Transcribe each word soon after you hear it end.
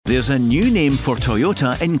There's a new name for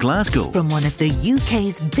Toyota in Glasgow. From one of the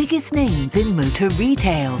UK's biggest names in motor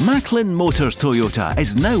retail. Macklin Motors Toyota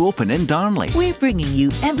is now open in Darnley. We're bringing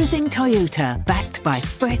you everything Toyota, backed by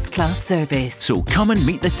first-class service. So come and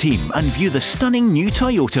meet the team and view the stunning new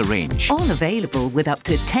Toyota range. All available with up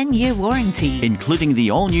to 10-year warranty. Including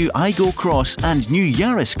the all-new Igo Cross and new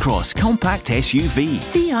Yaris Cross compact SUV.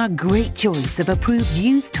 See our great choice of approved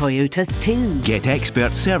used Toyotas too. Get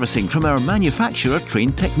expert servicing from our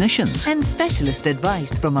manufacturer-trained technicians. And specialist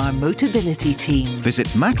advice from our Motability team.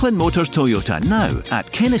 Visit Macklin Motors Toyota now at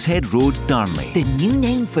Kennishead Road, Darnley. The new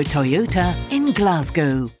name for Toyota in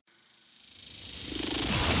Glasgow.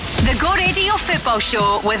 The Go Radio Football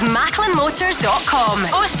Show with MacklinMotors.com.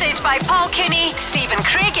 Hosted by Paul Cooney, Stephen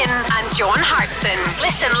Craigan and John Hartson.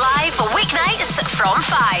 Listen live weeknights from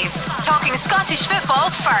 5. Talking Scottish football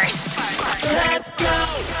first. Let's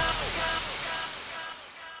go!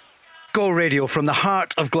 Go Radio from the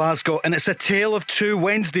heart of Glasgow, and it's a tale of two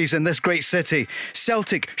Wednesdays in this great city.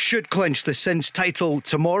 Celtic should clinch the Cinch title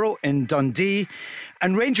tomorrow in Dundee,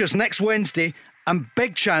 and Rangers next Wednesday, and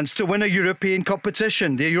big chance to win a European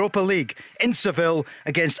competition, the Europa League, in Seville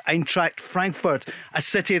against Eintracht Frankfurt, a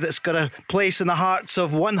city that's got a place in the hearts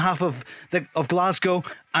of one half of Glasgow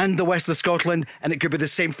and the west of Scotland, and it could be the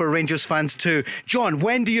same for Rangers fans too. John,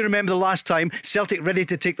 when do you remember the last time Celtic ready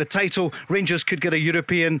to take the title? Rangers could get a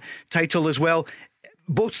European title as well.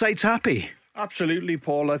 Both sides happy? Absolutely,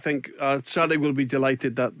 Paul. I think Celtic will be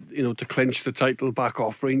delighted that, to clinch the title back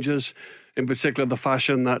off Rangers. In particular, the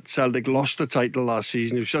fashion that Celtic lost the title last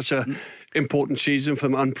season. It was such an important season for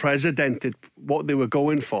them, unprecedented what they were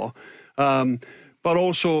going for. But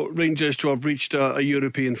also Rangers to have reached a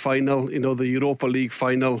European final, the Europa League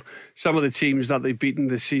final. Some of the teams that they've beaten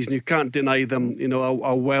this season, you can't deny them,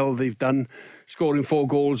 how well they've done, scoring 4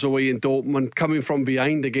 goals away in Dortmund, coming from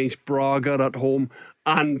behind against Braga at home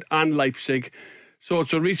and Leipzig. So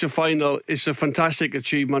to reach a final is a fantastic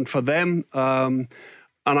achievement for them.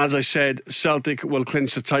 And as I said, Celtic will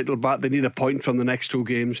clinch the title back. They need a point from the next 2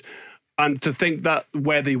 games. And to think that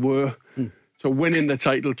where they were, so winning the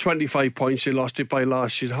title, 25 points, they lost it by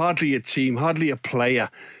last year. Hardly a team, hardly a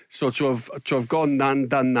player. So to have gone and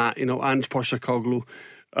done that, Ange Postecoglou,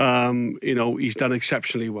 he's done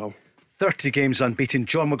exceptionally well. 30 games unbeaten.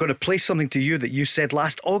 John, we're going to play something to you that you said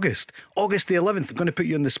last August the 11th. I'm going to put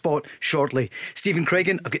you on the spot shortly. Stephen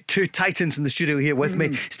Craigan, I've got 2 titans in the studio here with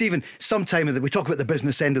me. Stephen, sometime we talk about the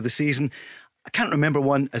business end of the season. I can't remember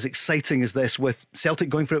one as exciting as this, with Celtic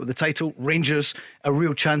going for it with the title, Rangers a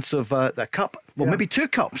real chance of the cup. Well, maybe 2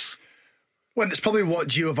 cups. Well, it's probably what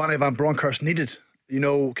Giovanni Van Bronckhorst needed.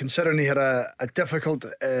 Considering he had a difficult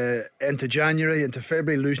end to January, into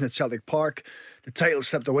February, losing at Celtic Park. The title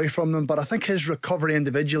slipped away from them, but I think his recovery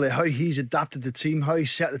individually, how he's adapted the team, how he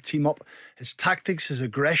set the team up, his tactics, his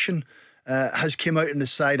aggression has came out in the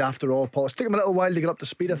side after all, Paul. It's taken him a little while to get up to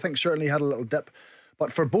speed. I think certainly he had a little dip,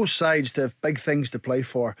 but for both sides to have big things to play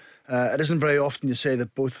for, it isn't very often you say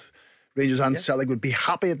that both Rangers and Celtic would be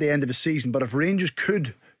happy at the end of the season. But if Rangers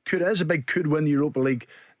could win the Europa League,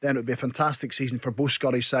 then it would be a fantastic season for both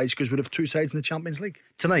Scottish sides, because we'd have 2 sides in the Champions League.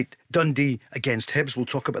 Tonight, Dundee against Hibs. We'll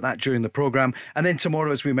talk about that during the programme. And then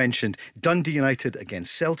tomorrow, as we mentioned, Dundee United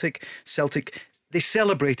against Celtic. Celtic, they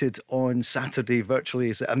celebrated on Saturday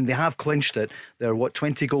virtually. They have clinched it. They're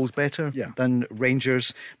 20 goals better than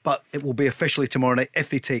Rangers. But it will be officially tomorrow night if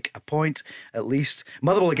they take a point at least.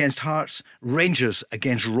 Motherwell against Hearts. Rangers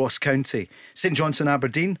against Ross County. St Johnstone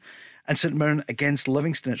Aberdeen. And St Mirren against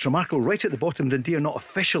Livingston. It's remarkable, right at the bottom, Dundee are not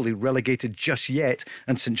officially relegated just yet,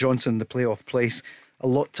 and St Johnstone the playoff place. A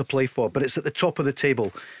lot to play for, but it's at the top of the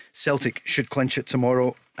table. Celtic should clinch it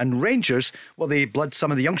tomorrow, and Rangers, they blood some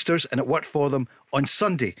of the youngsters, and it worked for them on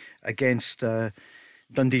Sunday against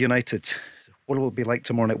Dundee United. What will it be like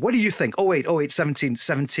tomorrow night? What do you think? 08 17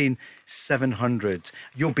 700.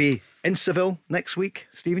 You'll be in Seville next week,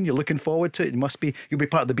 Stephen. You're looking forward to it. You'll be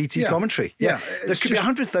part of the BT commentary. There could be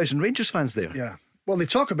 100,000 Rangers fans there. Yeah. Well, they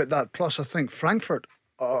talk about that. Plus, I think Frankfurt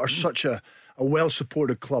are such a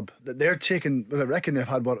well-supported club that they're taking. I reckon they've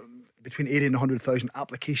had between 80 and 100,000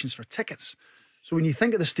 applications for tickets. So when you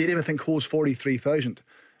think of the stadium, I think holds 43,000.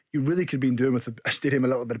 You really could be doing with a stadium a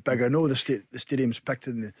little bit bigger. I know the stadium's picked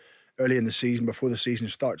early in the season, before the season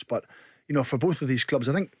starts, but for both of these clubs,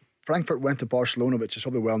 I think Frankfurt went to Barcelona, which is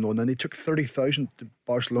probably well known, and they took 30,000 to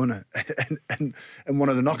Barcelona in one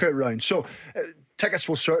of the knockout rounds. So tickets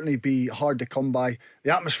will certainly be hard to come by.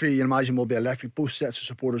 The atmosphere, you imagine, will be electric. Both sets of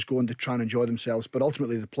supporters going to try and enjoy themselves, but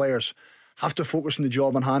ultimately the players have to focus on the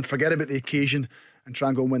job on hand, forget about the occasion, and try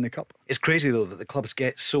and go and win the cup. It's crazy though that the clubs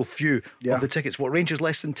get so few of the tickets. Rangers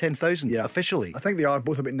less than 10,000 officially? I think they are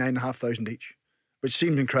both about 9,500 each. which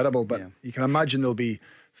seems incredible. But you can imagine they'll be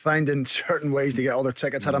finding certain ways to get other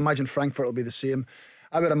tickets. I'd imagine Frankfurt will be the same.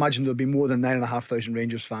 I would imagine there'll be more than 9,500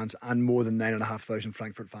 Rangers fans and more than 9,500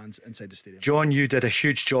 Frankfurt fans inside the stadium. John, you did a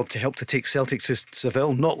huge job to help to take Celtic to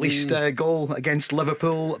Seville, not least goal against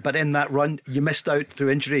Liverpool, but in that run you missed out through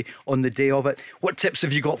injury on the day of it. What tips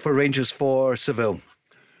have you got for Rangers for Seville?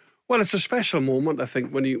 Well, it's a special moment, I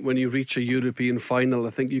think, when you reach a European final. I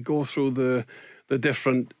think you go through the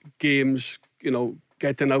different games,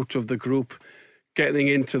 getting out of the group, getting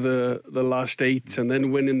into the last 8 and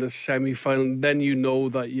then winning the semi-final. Then you know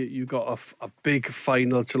that you got a big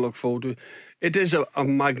final to look forward to. It is a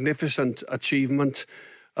magnificent achievement.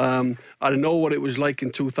 I know what it was like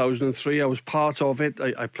in 2003. I was part of it.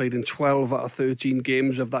 I played in 12 out of 13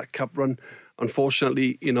 games of that cup run.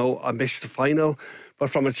 Unfortunately, I missed the final. But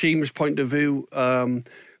from a team's point of view,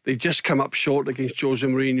 they just come up short against Jose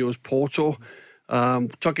Mourinho's Porto.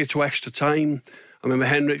 Took it to extra time. I remember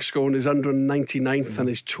Henrik scoring his 199th and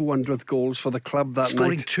his 200th goals for the club that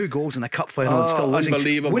Scoring night. 2 goals in a cup final and still losing.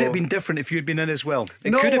 Unbelievable. Would it have been different if you'd been in as well?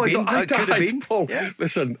 It No, could have I been. don't- I It could have been. Oh, Yeah.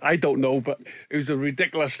 listen, I don't know, but it was a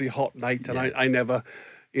ridiculously hot night, and I never,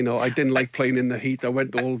 I didn't like playing in the heat. I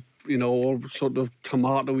went all sort of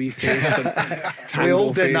tomatoey faced and We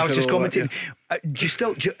all did, and I was tango-faced just and all that, commenting.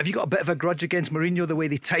 Have you got a bit of a grudge against Mourinho, the way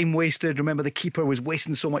they time wasted? Remember, the keeper was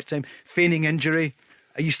wasting so much time, feigning injury.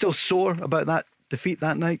 Are you still sore about that defeat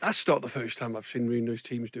that night? That's not the first time I've seen Mourinho's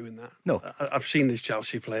teams doing that. No. I've seen his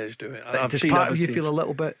Chelsea players do it. Does part of you feel a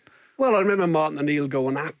little bit? Well, I remember Martin O'Neill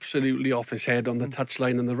going absolutely off his head on the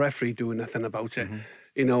touchline and the referee doing nothing about it.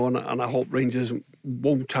 And I hope Rangers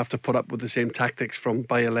won't have to put up with the same tactics from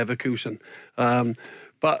Bayer Leverkusen.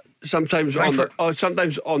 But sometimes on the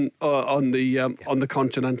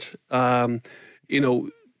continent,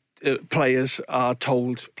 players are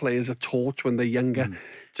taught when they're younger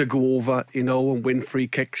to go over, and win free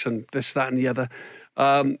kicks and this, that, and the other.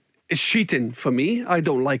 It's cheating for me. I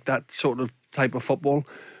don't like that sort of type of football.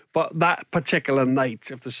 But that particular night,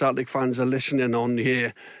 if the Celtic fans are listening on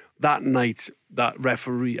here, that night, that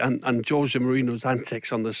referee and Jose Mourinho's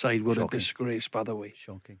antics on the side were a disgrace, by the way.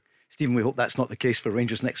 Shocking. Stephen, we hope that's not the case for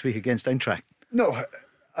Rangers next week against Eintracht. No,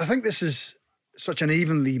 I think this is such an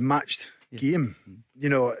evenly matched game.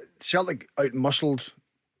 Celtic out-muscled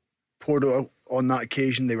Porto on that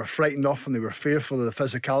occasion. They were frightened off and they were fearful of the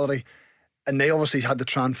physicality, and they obviously had to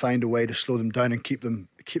try and find a way to slow them down and keep them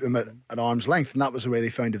at arm's length, and that was the way they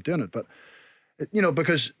found of doing it. But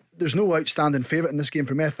because there's no outstanding favourite in this game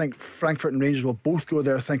for me. I think Frankfurt and Rangers will both go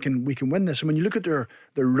there thinking we can win this. And when you look at their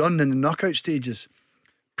run in the knockout stages,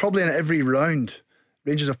 probably in every round,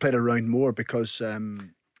 Rangers have played a round more because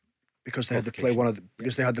they had to play one of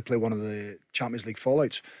the Champions League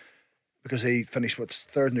fallouts, because they finished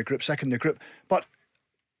second in their group. But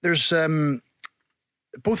there's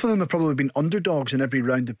both of them have probably been underdogs in every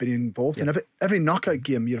round they've been involved in. Every knockout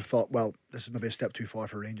game you'd have thought, well, this is maybe a step too far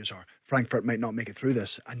for Rangers, or Frankfurt might not make it through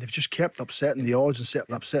this, and they've just kept upsetting the odds, and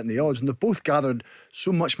they've both gathered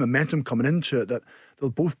so much momentum coming into it that they'll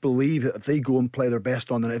both believe that if they go and play their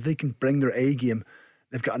best on it, if they can bring their A game,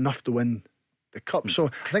 they've got enough to win the cup.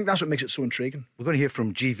 So I think that's what makes it so intriguing. We're going to hear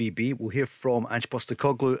from GVB. We'll hear from Ange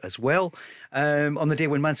Postecoglou as well. On the day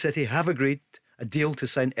when Man City have agreed a deal to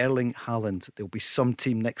sign Erling Haaland, there'll be some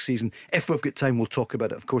team next season. If we've got time, we'll talk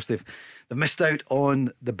about it. Of course, they've missed out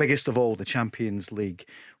on the biggest of all, the Champions League.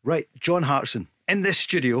 Right, John Hartson in this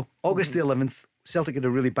studio, August the 11th. Celtic had a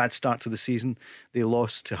really bad start to the season. They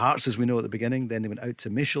lost to Hearts, as we know, at the beginning. Then they went out to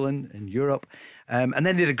Michelin in Europe, and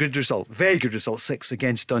then they had a good result, very good result, 6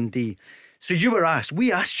 against Dundee. So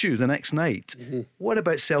we asked you the next night, what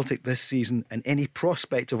about Celtic this season and any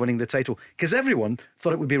prospect of winning the title? Because everyone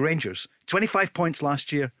thought it would be Rangers. 25 points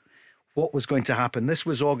last year. What was going to happen? This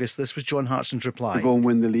was August. This was John Hartson's reply. To go and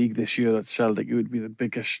win the league this year at Celtic, it would be the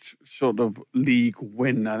biggest sort of league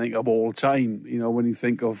win, I think, of all time. When you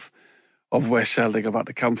think of where Celtic have had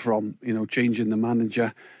to come from, changing the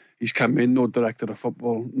manager. He's come in, no director of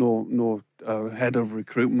football, no head of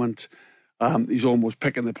recruitment. He's almost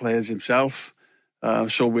picking the players himself,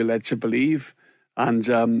 so we're led to believe.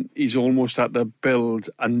 And he's almost had to build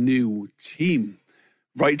a new team,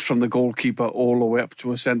 right from the goalkeeper all the way up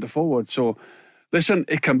to a centre forward. So, listen,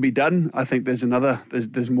 it can be done. I think there's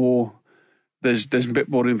more. There's a bit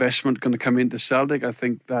more investment going to come into Celtic. I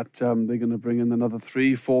think that they're going to bring in another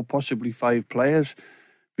 3, 4, possibly 5 players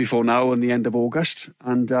before now and the end of August,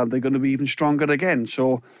 and they're going to be even stronger again.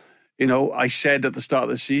 So, I said at the start of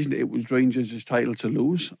the season it was Rangers' title to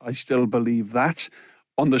lose. I still believe that,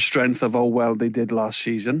 on the strength of how well they did last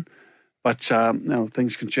season. But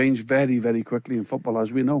things can change very, very quickly in football,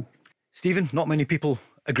 as we know. Stephen, not many people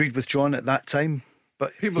agreed with John at that time.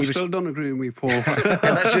 But People still don't agree with me, Paul. and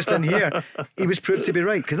that's just in here. He was proved to be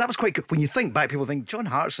right, because that was quite good. When you think back, people think John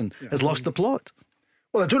Hartson has lost the plot.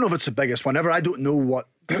 Well, I don't know if it's the biggest one ever. I don't know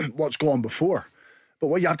what's gone before. But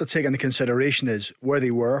what you have to take into consideration is where they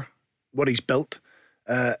were, what he's built.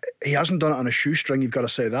 He hasn't done it on a shoestring, you've got to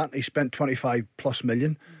say that. He spent 25 plus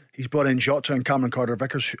million. He's brought in Jota and Cameron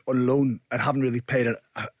Carter-Vickers on loan and haven't really paid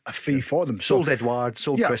a fee for them. Sold Edouard,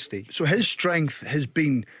 sold Christie. So his strength has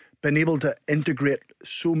been able to integrate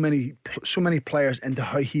so many players into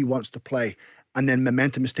how he wants to play, and then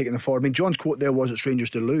momentum is taking them forward. I mean, John's quote there was, "It's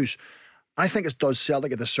Rangers to lose." I think it does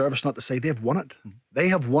Celtic a disservice not to say they've won it. They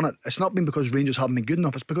have won it. It's not been because Rangers haven't been good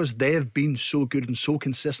enough. It's because they have been so good and so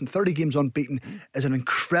consistent. 30 games unbeaten is an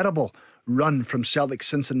incredible run from Celtic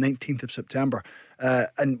since the 19th of September.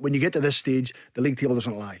 And when you get to this stage, the league table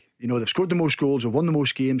doesn't lie. You know, they've scored the most goals, they've won the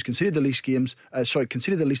most games, conceded the least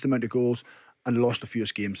amount of goals, and lost the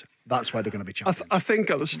fewest games. That's why they're going to be champions. I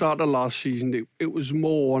think at the start of last season, it was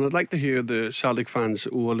more, and I'd like to hear the Celtic fans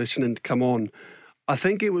who are listening to come on. I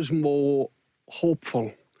think it was more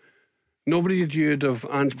hopeful. Nobody had heard of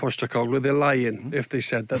Ange Postecoglou. They're lying if they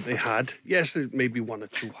said that they had. Yes, maybe one or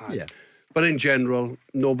two had. Yeah. But in general,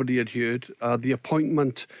 nobody had heard. The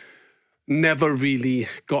appointment never really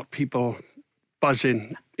got people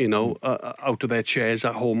buzzing, out of their chairs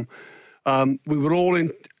at home. We were all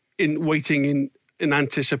in waiting in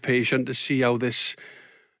anticipation to see how this,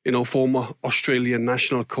 former Australian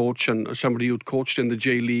national coach and somebody who'd coached in the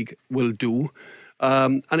J League will do.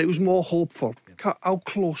 And it was more hopeful. How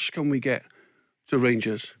close can we get to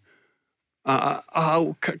Rangers?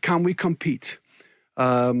 How can we compete?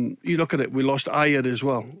 You look at it, we lost Ayer as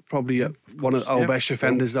well, probably one of our best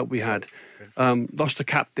defenders that we had. Lost the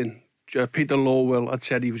captain. Peter Lowell had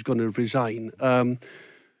said he was going to resign.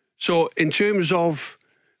 So in terms of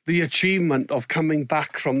the achievement of coming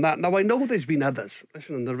back from that, now I know there's been others.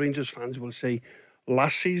 Listen, and the Rangers fans will say,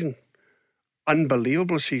 last season,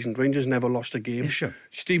 unbelievable season. Rangers never lost a game. Yeah, sure.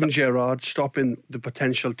 Steven Gerrard stopping the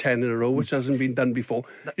potential 10 in a row, which hasn't been done before.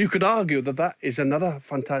 You could argue that is another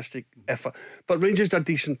fantastic effort. But Rangers are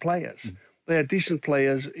decent players. They are decent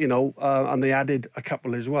players, and they added a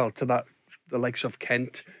couple as well to that. The likes of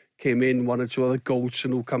Kent came in, one or two other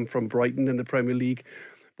Goldson who come from Brighton in the Premier League.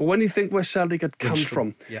 But when you think where Celtic had come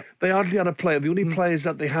from, they hardly had a player. The only players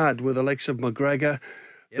that they had were the likes of McGregor,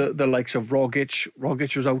 the likes of Rogic.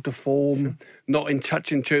 Rogic was out of form, not in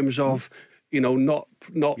touch in terms of, not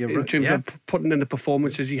in terms of putting in the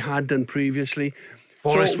performances he had done previously.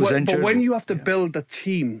 Forrest was injured. But when you have to build a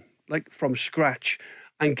team like from scratch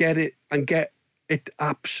and get it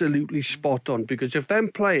absolutely spot on, because if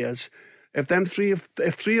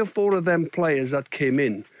three or four of them players that came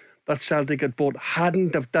in that Celtic had bought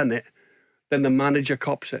hadn't have done it, then the manager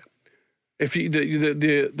cops it. If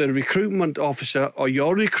the recruitment officer or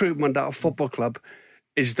your recruitment at a football club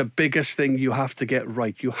is the biggest thing you have to get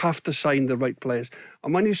right. You have to sign the right players.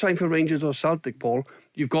 And when you sign for Rangers or Celtic, Paul,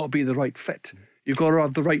 you've got to be the right fit. You've got to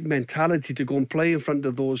have the right mentality to go and play in front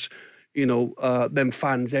of those, them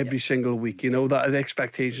fans every single week. That the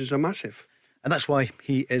expectations are massive. And that's why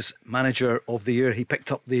he is Manager of the Year. He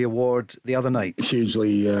picked up the award the other night. It's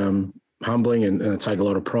hugely humbling and I take a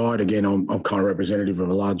lot of pride. Again, I'm kind of representative of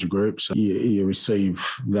a larger group. So you receive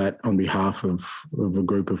that on behalf of a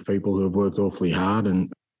group of people who have worked awfully hard.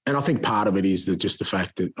 And I think part of it is just the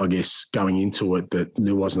fact that, I guess, going into it, that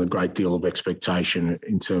there wasn't a great deal of expectation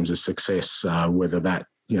in terms of success, whether that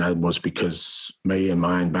was because me and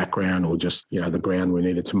my own background or just, the ground we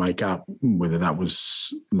needed to make up, whether that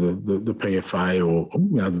was the PFA or,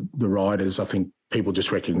 the riders. I think people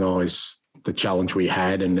just recognise the challenge we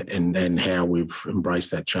had and how we've embraced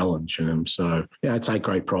that challenge. So, I take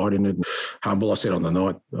great pride in it. Humble, I said on the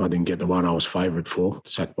night, I didn't get the one I was favoured for,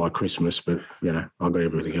 sacked by Christmas, but, I got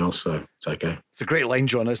everything else, so it's okay. It's a great line,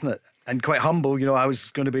 John, isn't it? And quite humble, I was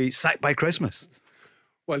going to be sacked by Christmas.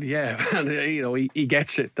 Well, yeah, and he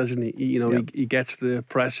gets it, doesn't he? He gets the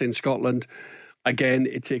press in Scotland. Again,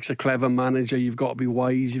 it takes a clever manager. You've got to be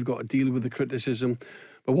wise. You've got to deal with the criticism.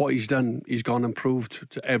 But what he's done, he's gone and proved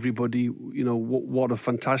to everybody, what a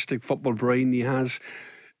fantastic football brain he has.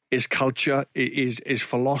 His culture, his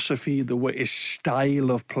philosophy, his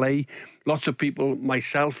style of play. Lots of people,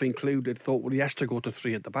 myself included, thought, well, he has to go to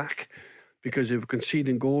three at the back, because they were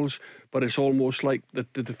conceding goals, but it's almost like the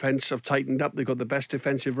defence have tightened up. They've got the best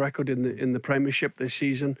defensive record in the Premiership this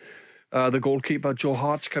season. The goalkeeper, Joe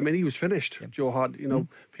Hart's come in, he was finished. Yep. Joe Hart,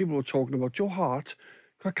 people were talking about Joe Hart.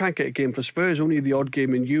 Can't get a game for Spurs, only the odd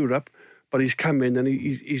game in Europe, but he's come in and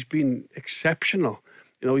he's been exceptional.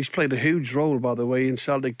 He's played a huge role, by the way, in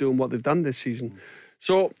Celtic doing what they've done this season.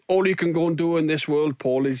 So all you can go and do in this world,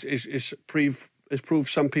 Paul, is has proved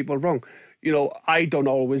some people wrong. You know, I don't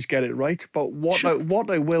always get it right, but what I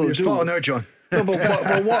will You're do. spot on there, John. No,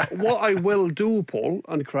 but what I will do, Paul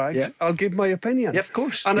and Craig, I'll give my opinion. Yeah, of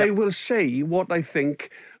course. And I will say what I think,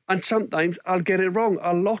 and sometimes I'll get it wrong.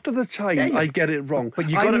 A lot of the time, I get it wrong. But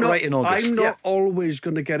you got it right in August. I'm not always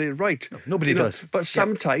going to get it right. No, nobody does. But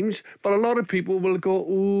sometimes, but a lot of people will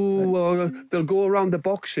go, they'll go around the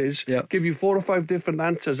boxes, give you 4 or 5 different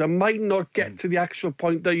answers, and might not get to the actual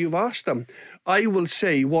point that you've asked them. I will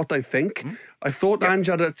say what I think. I thought Ange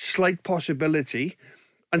had a slight possibility.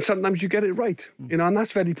 And sometimes you get it right, you know, and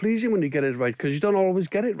that's very pleasing when you get it right, because you don't always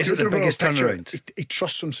get it right. Is it the biggest turnaround? He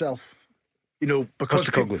trusts himself, you know, because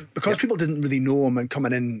Postecoglou. people didn't really know him and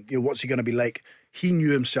coming in, you know, what's he going to be like? He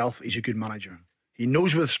knew himself. He's a good manager. He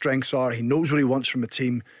knows where the strengths are. He knows what he wants from a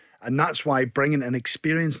team, and that's why bringing an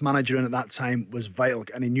experienced manager in at that time was vital.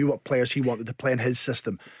 And he knew what players he wanted to play in his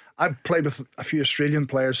system. I've played with a few Australian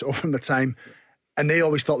players over the time, and they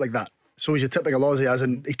always thought like that. So he's a typical Aussie, as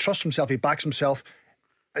in he trusts himself. He backs himself.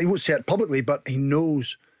 He won't say it publicly, but he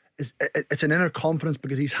knows it's an inner confidence,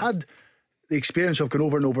 because he's had the experience of going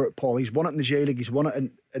over and over at Paul. He's won it in the J League, he's won it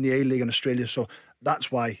in the A League in Australia, so that's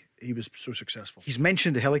why he was so successful. He's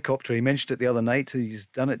mentioned the helicopter. He mentioned it the other night. He's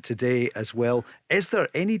done it today as well. Is there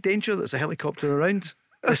any danger that there's a helicopter around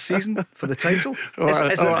this season for the title?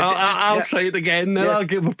 I'll say it again, then I'll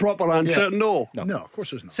give a proper answer. No, of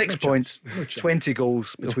course there's not. 6 points, 20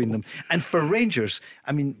 goals between them. And for Rangers,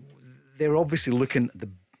 I mean, they're obviously looking at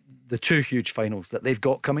the 2 huge finals that they've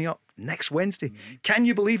got coming up next Wednesday. Can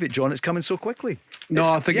you believe it, John? It's coming so quickly.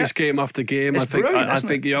 No, I think it's game after game. It's brilliant, I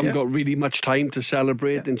think you haven't got really much time to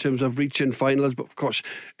celebrate in terms of reaching finals, but of course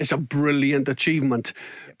it's a brilliant achievement.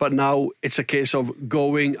 But now it's a case of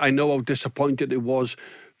going. I know how disappointed it was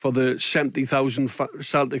for the 70,000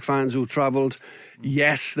 Celtic fans who travelled.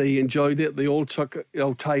 Yes, they enjoyed it. They all took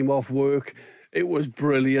time off work. It was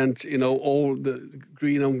brilliant, you know, all the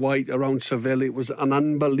green and white around Seville. It was an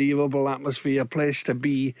unbelievable atmosphere, place to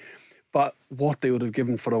be. But what they would have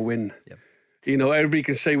given for a win. Yep. You know, everybody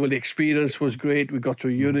can say, well, the experience was great. We got to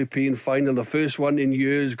a European final, the first one in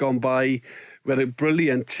years gone by. We had a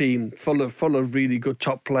brilliant team, full of really good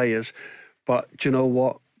top players. But do you know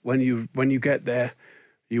what? When you get there,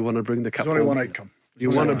 you want to bring the cup home. There's only one outcome. You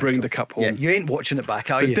want to bring the cup home. Yeah, you ain't watching it back,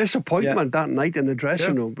 are you? The disappointment that night in the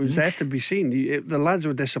dressing room was there to be seen. The lads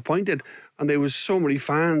were disappointed, and there was so many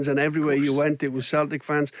fans, and everywhere you went it was Celtic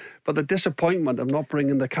fans. But the disappointment of not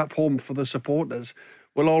bringing the cup home for the supporters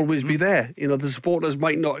will always be there. You know, the supporters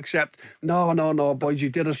might not accept, no, boys, you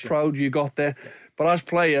did us proud, you got there. But as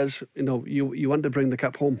players, you know, you want to bring the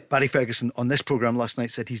cup home. Barry Ferguson on this programme last night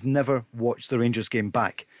said he's never watched the Rangers game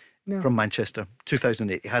back. From Manchester,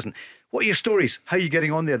 2008. He hasn't. What are your stories? How are you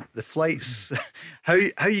getting on there? The flights? How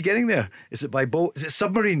are you getting there? Is it by boat? Is it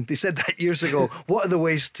submarine? They said that years ago. What are the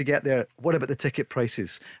ways to get there? What about the ticket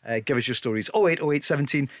prices? Give us your stories. 0808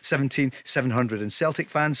 17 17 700. And Celtic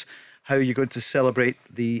fans, how are you going to celebrate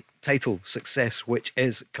the title success which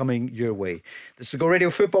is coming your way? This is the Go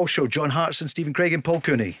Radio Football Show. John Hartson, Stephen Craigan, Paul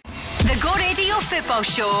Cooney. The Go Radio Football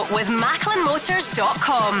Show with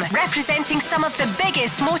MacklinMotors.com, representing some of the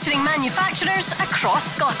biggest motoring manufacturers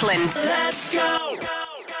across Scotland. Let's go.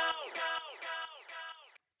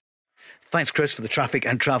 Thanks, Chris, for the traffic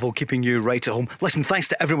and travel, keeping you right at home. Listen, thanks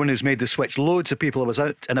to everyone who's made the switch. Loads of people I was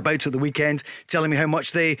out and about at the weekend telling me how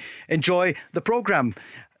much they enjoy the programme.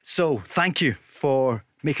 So thank you for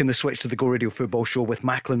making the switch to the Go Radio Football Show with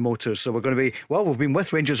Macklin Motors. So we're going to be, we've been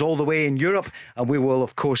with Rangers all the way in Europe, and we will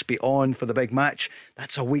of course be on for the big match.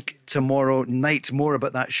 That's a week tomorrow night. More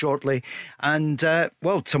about that shortly. And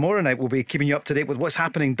tomorrow night we'll be keeping you up to date with what's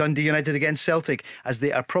happening. Dundee United against Celtic, as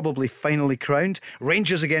they are probably finally crowned.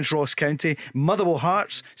 Rangers against Ross County, Motherwell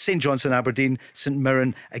Hearts, St Johnstone Aberdeen, St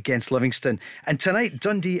Mirren against Livingston. And tonight,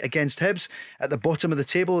 Dundee against Hibs. At the bottom of the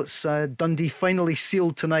table, it's Dundee finally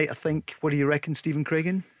sealed tonight, I think. What do you reckon, Stephen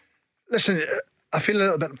Craigan? Listen, I feel a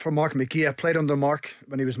little bit for Mark McGee. I played under Mark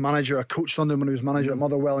when he was manager. I coached under him when he was manager at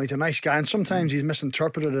Motherwell, and he's a nice guy. And sometimes he's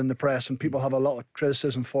misinterpreted in the press, and people have a lot of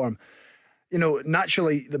criticism for him. You know,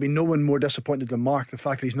 naturally, there'll be no one more disappointed than Mark. The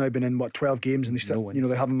fact that he's now been in 12 games and they still,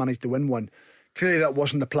 they haven't managed to win one. Clearly, that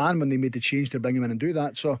wasn't the plan when they made the change to bring him in and do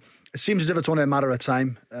that. So it seems as if it's only a matter of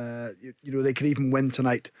time. They could even win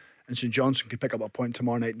tonight, and St Johnstone could pick up a point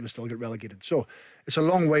tomorrow night and will still get relegated. So it's a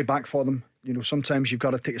long way back for them. You know, sometimes you've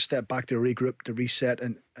got to take a step back to regroup, to reset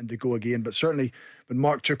and to go again. But certainly when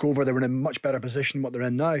Mark took over, they were in a much better position than what they're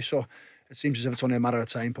in now. So it seems as if it's only a matter of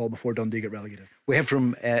time, Paul, before Dundee get relegated. We heard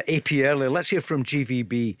from AP earlier. Let's hear from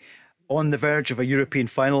GVB on the verge of a European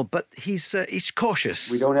final, but he's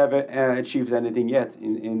cautious. We don't have achieved anything yet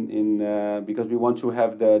because we want to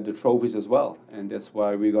have the trophies as well, and that's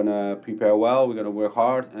why we're gonna prepare well. We're gonna work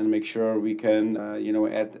hard and make sure we can,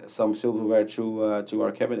 add some silverware to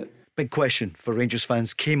our cabinet. Big question for Rangers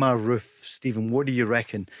fans. Kemar Roof, Stephen, what do you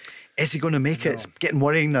reckon? Is he going to make it? It's getting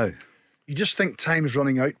worrying now. You just think time's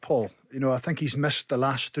running out, Paul. I think he's missed the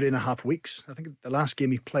last 3.5 weeks. I think the last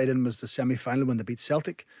game he played in was the semi-final when they beat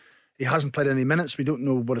Celtic. He hasn't played any minutes. We don't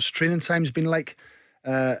know what his training time's been like,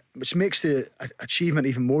 which makes the achievement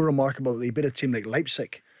even more remarkable that he beat a team like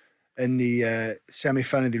Leipzig in the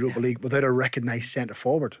semi-final of the Europa League without a recognised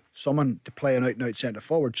centre-forward, someone to play an out-and-out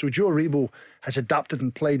centre-forward. So Joe Aribo has adapted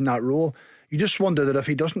and played in that role. You just wonder that if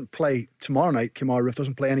he doesn't play tomorrow night, Kemar Roof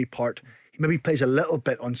doesn't play any part, he maybe plays a little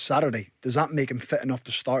bit on Saturday. Does that make him fit enough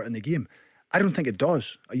to start in the game? I don't think it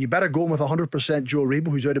does. You better go with 100% Joe Aribo,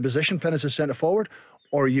 who's out of position playing as a centre-forward,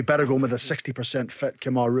 or you better go with a 60% fit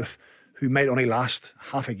Kemar Roof, who might only last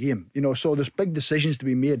half a game. So there's big decisions to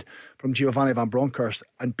be made from Giovanni van Bronckhorst,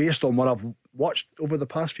 and based on what I've watched over the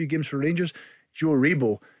past few games for Rangers, Joe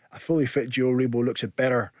Aribo, a fully fit Joe Aribo looks a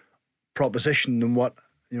better proposition than what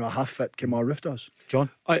a half-fit Kemar Roof does. John?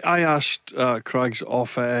 I asked Craigs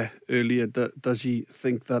off air earlier, does he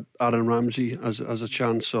think that Aaron Ramsey has a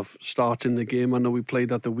chance of starting the game? I know we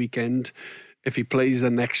played at the weekend. If he plays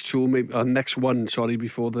the next one,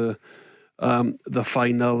 before the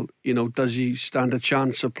final, does he stand a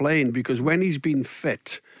chance of playing? Because when he's been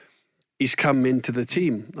fit, he's come into the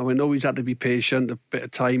team. Now I know he's had to be patient, a bit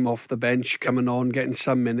of time off the bench, coming on, getting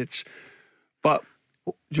some minutes, but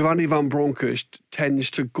Giovanni van Bronckhorst tends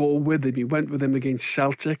to go with him. He went with him against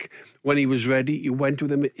Celtic when he was ready. He went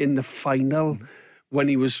with him in the final when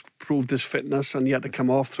he was proved his fitness, and he had to come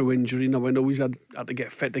off through injury. Now I know he's had to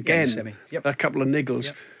get fit again, a couple of niggles.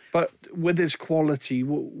 Yep. But with his quality,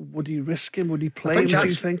 would he risk him? Would he play him, do you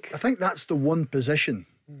think? I think that's the one position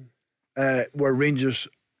where Rangers,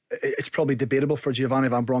 it's probably debatable for Giovanni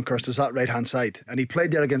van Bronckhorst, is that right-hand side. And he played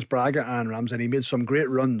there against Braga and Rams, and he made some great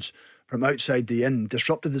runs from outside the in,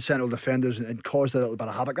 disrupted the central defenders and caused a little bit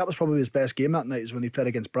of havoc. That was probably his best game that night, is when he played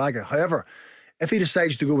against Braga. However, if he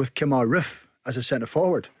decides to go with Kemar Roof as a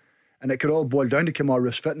centre-forward, and it could all boil down to Kemar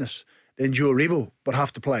Roof's fitness, then Joe Aribo would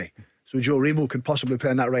have to play. So Joe Aribo could possibly play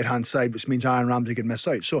on that right-hand side, which means Aaron Ramsey could miss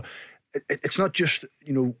out. So it's not just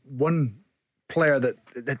one player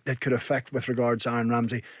that could affect with regards to Aaron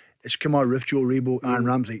Ramsey. It's Kemar Roof, Joe Aribo, Aaron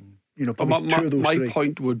Ramsey. Probably two of those three. My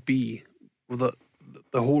point would be that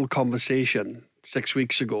the whole conversation 6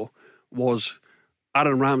 weeks ago was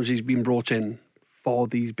Aaron Ramsey's been brought in for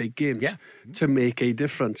these big games to make a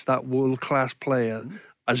difference. That world-class player,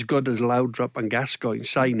 as good as Laudrup and Gascoigne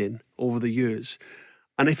signing over the years.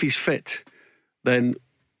 And if he's fit, then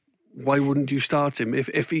why wouldn't you start him?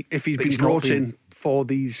 If he's been brought in for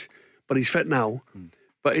these, but he's fit now.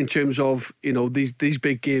 But in terms of these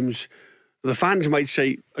big games, the fans might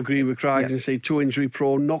agree with Craig and say too injury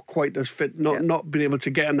prone, not quite as fit, not being able to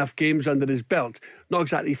get enough games under his belt, not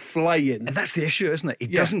exactly flying. And that's the issue, isn't it? He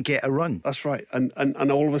doesn't get a run. That's right.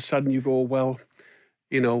 And all of a sudden you go, well,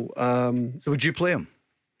 So would you play him?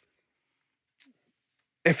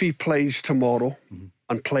 If he plays tomorrow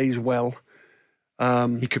and plays well,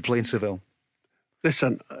 he could play in Seville.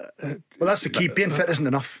 Listen, well, that's the key. Being fit isn't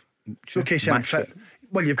enough. It's okay saying fit.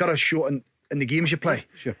 Well, you've got to show it in the games you play.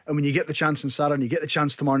 Sure. And when you get the chance on Saturday and you get the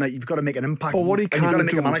chance tomorrow night, you've got to make an impact. Well, what he can and you've got to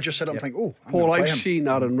do, make a manager sit up and think, Paul, I've seen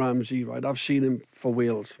Aaron Ramsey, right? I've seen him for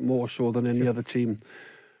Wales more so than any other team.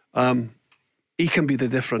 He can be the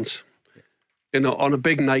difference. On a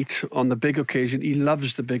big night, on the big occasion, he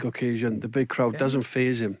loves the big occasion. The big crowd doesn't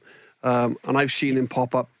faze him. And I've seen him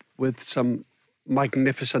pop up with some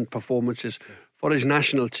magnificent performances for his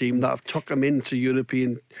national team that have took him into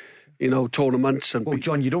European tournaments. And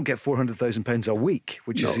John, you don't get £400,000 a week,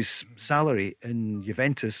 which is his salary in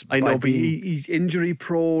Juventus. I know, but he's injury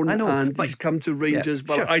prone. I know, and he's come to Rangers.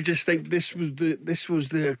 But I just think this was the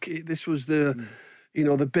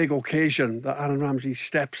the big occasion that Aaron Ramsey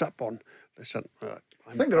steps up on. Listen,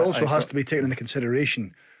 I think there also has to be taken into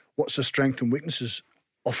consideration what's the strength and weaknesses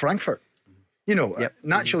of Frankfurt.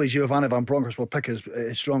 Naturally Giovanni van Bronckhorst will pick his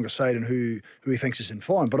strongest side and who he thinks is in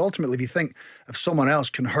form. But ultimately, if you think if someone else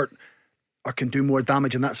can hurt or can do more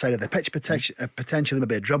damage on that side of the pitch, potentially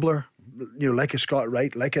maybe a dribbler, like a Scott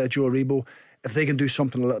Wright, like a Joe Aribo, if they can do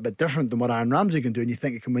something a little bit different than what Aaron Ramsey can do, and you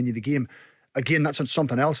think it can win you the game, again, that's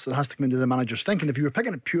something else that has to come into the manager's thinking. If you were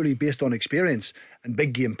picking it purely based on experience and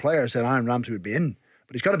big game players, then Aaron Ramsey would be in.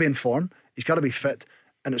 But he's got to be in form, he's got to be fit,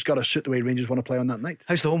 and it's got to suit the way Rangers want to play on that night.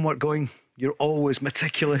 How's the homework going? You're always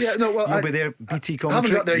meticulous. Yeah, no, well, you'll be there, BT commentary. I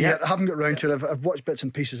haven't got there yet. I haven't got round to it. I've watched bits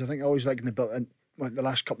and pieces. I think I always like in the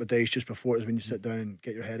last couple of days just before is when you sit down and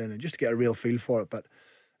get your head in and just to get a real feel for it. But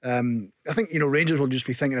I think, Rangers will just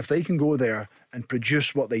be thinking if they can go there and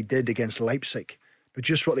produce what they did against Leipzig,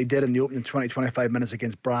 produce what they did in the opening 20-25 minutes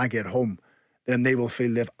against Braga at home, then they will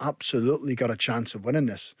feel they've absolutely got a chance of winning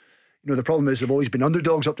this. The problem is they've always been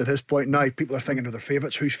underdogs up to this point. Now people are thinking of their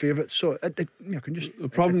favourites, who's favourites. So can just. The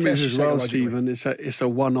problem is as well, Stephen, it's a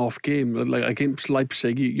one-off game. Like against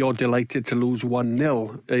Leipzig, you're delighted to lose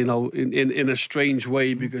 1-0. In a strange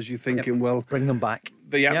way because you're thinking, well, bring them back.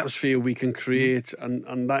 The atmosphere we can create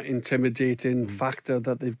and that intimidating factor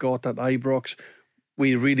that they've got at Ibrox,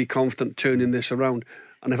 we're really confident turning this around.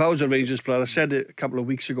 And if I was a Rangers player, I said it a couple of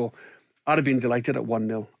weeks ago, I'd have been delighted at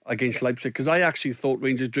 1-0 against Leipzig because I actually thought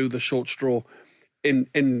Rangers drew the short straw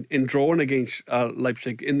in drawing against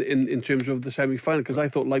Leipzig in terms of the semi-final, because I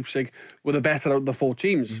thought Leipzig were the better out of the four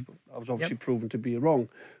teams. I was obviously proven to be wrong.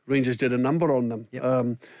 Rangers did a number on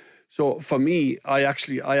them. So for me, I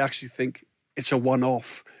actually think it's a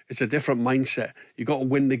one-off. It's a different mindset. You've got to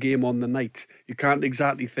win the game on the night. You can't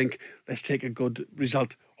exactly think, let's take a good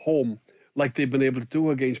result home, like they've been able to do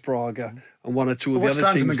against Braga and one or two of the other teams. What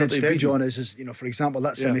stands them in good stead, John, is for example,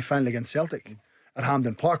 that semi-final against Celtic at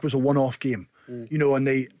Hampden Park was a one-off game. And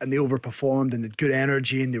they overperformed and they had good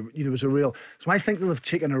energy and it was a real. So I think they'll have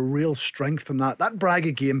taken a real strength from that. That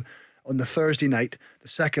Braga game on the Thursday night, the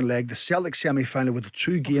second leg, the Celtic semi-final, were the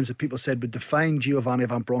two games that people said would define Giovanni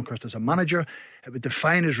van Bronckhorst as a manager. It would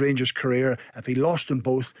define his Rangers career. If he lost them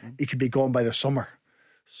both, he could be gone by the summer.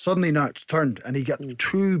 Suddenly now it's turned and he got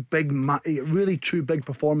two big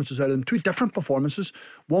performances out of him, two different performances.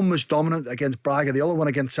 One was dominant against Braga, the other one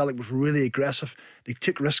against Celtic was really aggressive. They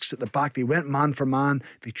took risks at the back, they went man for man,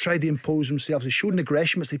 they tried to impose themselves, they showed an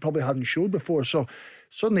aggression which they probably hadn't showed before. So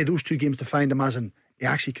suddenly those two games defined him as he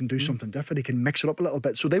actually can do something different. He can mix it up a little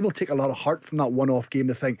bit. So they will take a lot of heart from that one-off game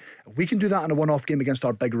to think, if we can do that in a one-off game against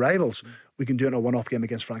our big rivals, we can do it in a one-off game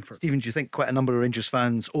against Frankfurt. Stephen, do you think quite a number of Rangers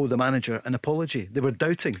fans owe the manager an apology? They were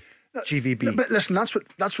doubting GVB. No, but listen, that's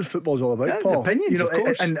what football's all about, Paul. Opinions, of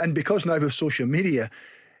course. And because now with social media,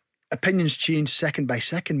 opinions change second by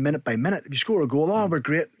second, minute by minute. If you score a goal, we're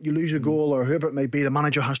great. You lose a goal or whoever it may be, the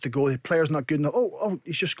manager has to go. The player's not good enough.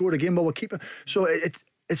 He's just scored a game. Well, we'll keep it. So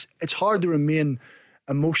it's hard to remain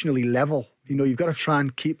emotionally level. You've got to try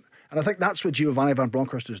and keep. And I think that's what Giovanni van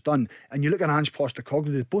Bronckhorst has done. And you look at Ange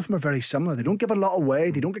Postecoglou, both of them are very similar. They don't give a lot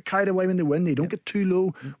away. They don't get carried away when they win. They don't get too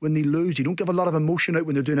low when they lose. They don't give a lot of emotion out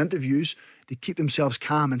when they're doing interviews. They keep themselves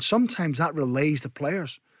calm. And sometimes that relays the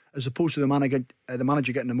players as opposed to the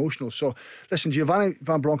manager getting emotional. So, listen, Giovanni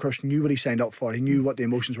van Bronckhorst knew what he signed up for. He knew what the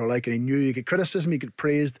emotions were like and he knew he get criticism, he get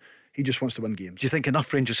praised. He just wants to win games. Do you think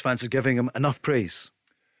enough Rangers fans are giving him enough praise?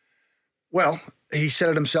 Well, he said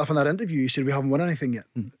it himself in that interview. He said, we haven't won anything yet.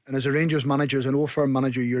 And as a Rangers manager, as an old firm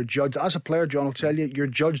manager, you're judged. As a player, John will tell you, you're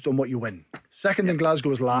judged on what you win. Second in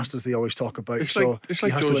Glasgow is last, as they always talk about. It's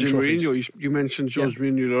like Jose Mourinho. You mentioned Jose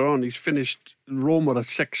Mourinho earlier on. He's finished Roma at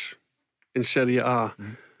 6 in Serie A,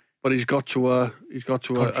 but he's got to a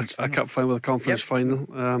cup final, a conference final,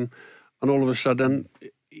 and all of a sudden,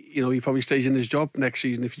 he probably stays in his job next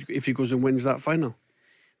season if he goes and wins that final.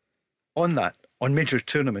 On major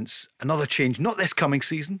tournaments, another change, not this coming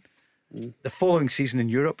season, the following season in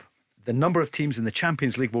Europe, the number of teams in the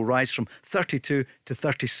Champions League will rise from 32 to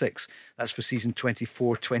 36. That's for season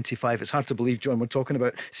 24-25. It's hard to believe, John, we're talking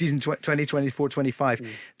about season 2024-25.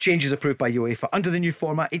 Changes approved by UEFA. Under the new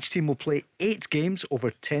format, each team will play 8 games over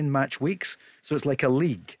 10 match weeks, so it's like a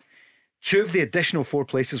league. 2 of the additional 4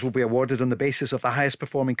 places will be awarded on the basis of the highest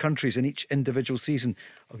performing countries in each individual season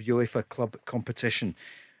of UEFA club competition.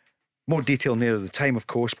 More detail nearer the time, of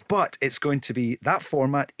course, but it's going to be that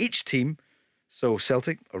format. Each team, so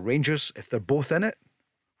Celtic or Rangers, if they're both in it,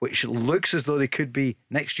 which looks as though they could be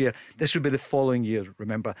next year, this would be the following year,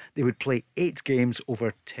 remember. They would play 8 games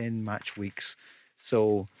over 10 match weeks.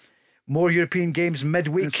 So more European games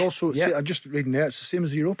midweek. And it's also, see, I'm just reading there, it's the same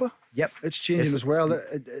as the Europa. Yep. It's changing as well.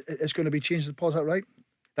 It's going to be changed, Paul, is that right?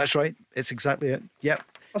 That's right. It's exactly it. Yep.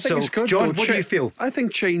 I think it's good. John, what do you feel? I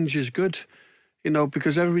think change is good.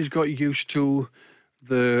 Because everybody's got used to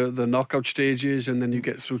the knockout stages, and then you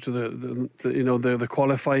get through to the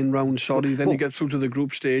qualifying round. Then you get through to the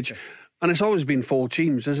group stage, and it's always been 4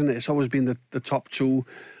 teams, isn't it? It's always been the top 2,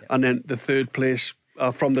 and then the third place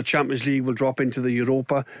from the Champions League will drop into the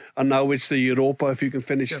Europa, and now it's the Europa. If you can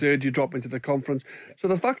finish third, you drop into the conference. So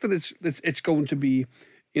the fact that it's going to be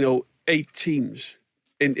 8 teams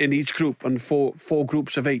in each group and four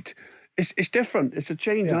groups of 8. It's different. It's a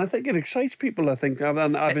change, and I think it excites people. I think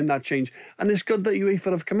having that change, and it's good that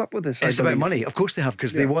UEFA have come up with this. It's about money, of course they have,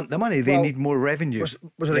 because they want the money. They need more revenue.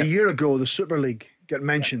 Was it a year ago the Super League got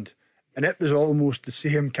mentioned, and it was almost the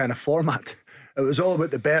same kind of format. It was all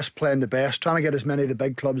about the best playing the best, trying to get as many of the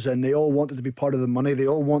big clubs in. They all wanted to be part of the money. They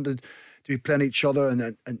all wanted to be playing each other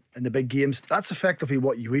in the big games. That's effectively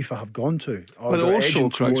what UEFA have gone to. But also,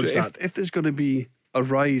 if there's going to be a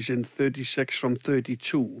rise in 36 from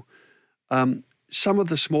 32. Some of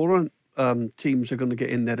the smaller teams are going to get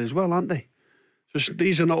in there as well, aren't they? So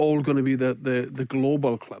these are not all going to be the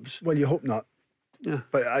global clubs. Well, you hope not. Yeah,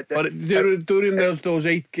 but during those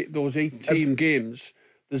eight team games,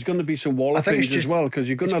 there's going to be some wallopings as well, because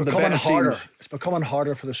you're going to have the better teams. It's becoming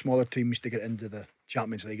harder for the smaller teams to get into the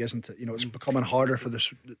Champions League, isn't it? You know, it's becoming harder for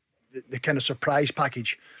the kind of surprise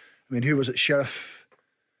package. I mean, who was it?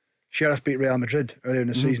 Sheriff beat Real Madrid earlier in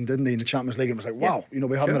the season, didn't he, in the Champions League? And it was like, wow, we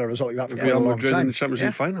haven't had a result like that for quite a long time. In the Champions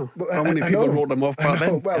League final. How many people wrote them off back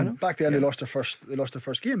then? Well, back then they lost their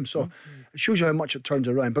first game, so it shows you how much it turns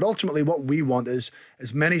around. But ultimately, what we want is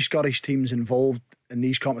as many Scottish teams involved in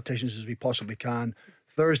these competitions as we possibly can.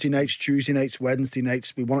 Thursday nights, Tuesday nights, Wednesday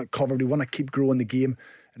nights. We want it covered. We want to keep growing the game.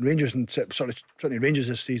 And Rangers certainly Rangers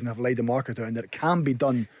this season have laid the marker down that it can be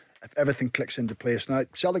done if everything clicks into place. Now,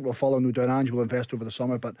 Celtic will follow, no doubt. Ange will invest over the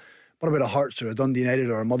summer, but what about a Hearts or a Dundee United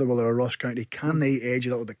or a Motherwell or a Ross County? Can they edge a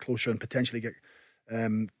little bit closer and potentially get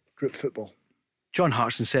group football? John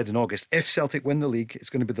Hartson said in August, if Celtic win the league, it's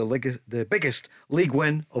going to be the biggest league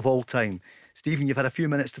win of all time. Stephen, you've had a few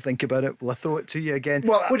minutes to think about it. Will I throw it to you again?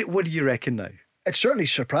 Well, what do you reckon now? It's certainly a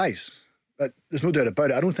surprise, but there's no doubt about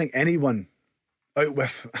it. I don't think anyone out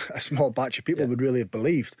with a small batch of people would really have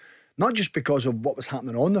believed. Not just because of what was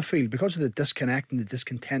happening on the field, because of the disconnect and the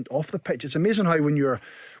discontent off the pitch. It's amazing how when you're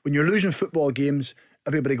losing football games,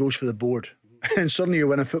 everybody goes for the board, and suddenly you're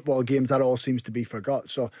winning football games. That all seems to be forgot.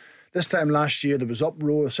 So this time last year there was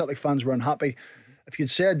uproar. The Celtic fans were unhappy. If you'd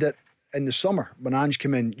said that in the summer when Ange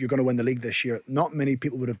came in, you're going to win the league this year, not many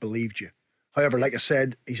people would have believed you. However, like I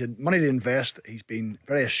said, he's had money to invest. He's been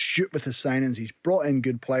very astute with his signings. He's brought in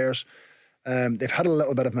good players. They've had a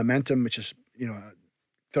little bit of momentum, which is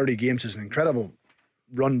 30 games is an incredible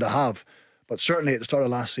run to have, but certainly at the start of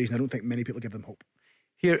last season I don't think many people give them hope.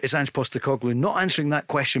 Here is Ange Postecoglou not answering that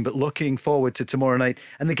question, but looking forward to tomorrow night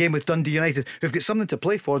and the game with Dundee United, who've got something to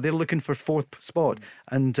play for. They're looking for fourth spot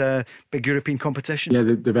and big European competition. Yeah,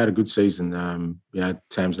 they've had a good season.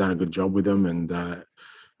 Tam's done a good job with them, and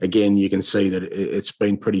again, you can see that it's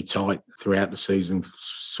been pretty tight throughout the season,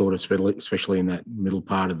 sort of, especially in that middle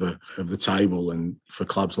part of the table. And for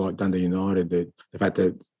clubs like Dundee United, they've had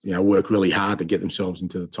to work really hard to get themselves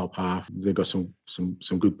into the top half. They've got some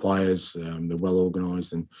good players. They're well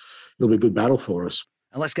organised, and it'll be a good battle for us.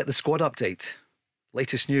 And let's get the squad update.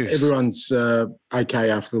 Latest news. Everyone's okay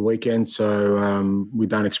after the weekend, so we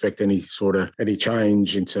don't expect any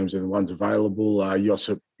change in terms of the ones available.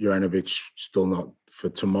 Josip Juranovic still not for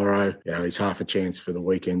tomorrow. He's half a chance for the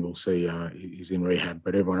weekend. We'll see. He's in rehab,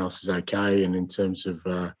 but everyone else is okay. And in terms of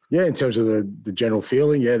the general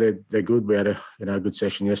feeling, they're good. We had a good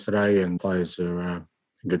session yesterday, and players are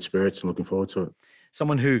in good spirits and looking forward to it.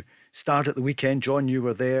 Someone who started at the weekend, John, you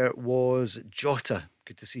were there, was Jota.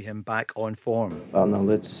 Good to see him back on form. Well, no,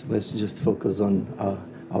 let's just focus on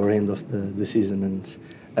our end of the season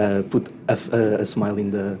and put a smile in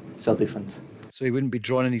the Celtic fans. So he wouldn't be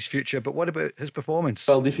drawn in his future, but what about his performance?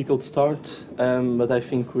 Well, difficult start, but I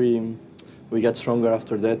think we got stronger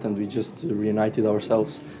after that, and we just reunited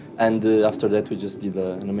ourselves. And after that, we just did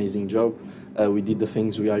an amazing job. We did the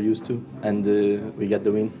things we are used to, and we got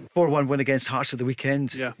the win. 4-1 win against Hearts at the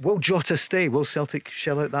weekend. Yeah. Will Jota stay? Will Celtic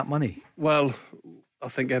shell out that money? Well, I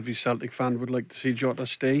think every Celtic fan would like to see Jota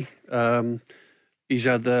stay. He's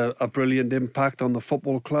had a brilliant impact on the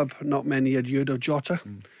football club. Not many had heard of Jota.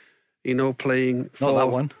 Playing for... Not that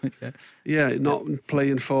one.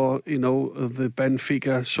 Playing for, the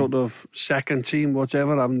Benfica sort of second team,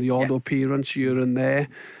 whatever, having the odd appearance here and there.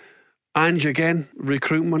 Ange again,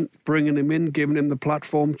 recruitment, bringing him in, giving him the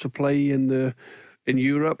platform to play in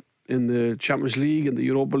Europe, in the Champions League, in the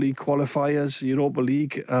Europa League qualifiers, Europa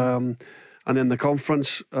League, and then the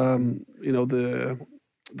conference,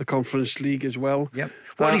 the Conference League as well. Yep.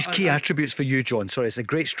 What are his key attributes for you, John? Sorry, it's a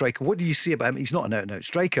great striker. What do you see about him? He's not an out-and-out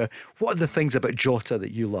striker. What are the things about Jota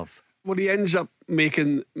that you love? Well, he ends up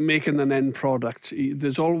making an end product.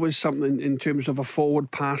 There's always something in terms of a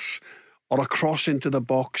forward pass or a cross into the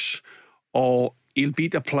box, or he'll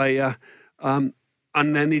beat a player, and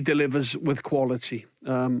then he delivers with quality.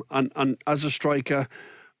 And as a striker,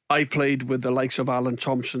 I played with the likes of Alan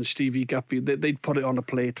Thompson, Stevie Guppy. They'd put it on a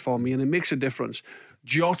plate for me, and it makes a difference.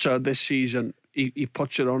 Jota this season, he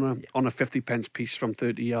puts it on a 50 pence piece from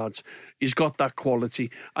 30 yards. He's got that quality,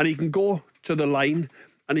 and he can go to the line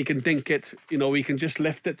and he can dink it. He can just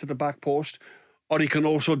lift it to the back post, or he can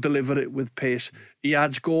also deliver it with pace. He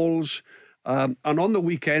adds goals, and on the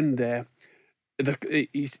weekend there,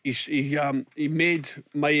 he made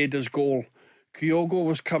Maeda's goal. Kyogo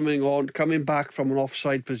was coming back from an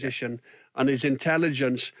offside position, and his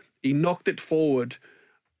intelligence, he knocked it forward,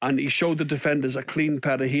 and he showed the defenders a clean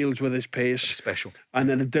pair of heels with his pace. Special. And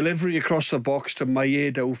then a delivery across the box to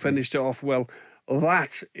Maeda, who finished it off well.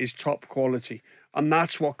 That is top quality, and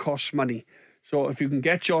that's what costs money. So if you can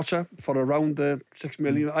get Jota for around the 6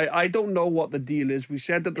 million, I don't know what the deal is. We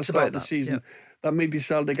said at the start of the season that maybe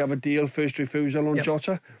Celtic have a deal, first refusal on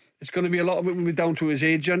Jota. It's going to be a lot of it will be down to his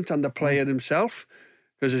agent and the player himself,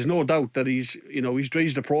 because there's no doubt that he's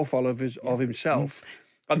raised the profile of himself.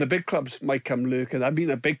 And the big clubs might come lurking. I mean,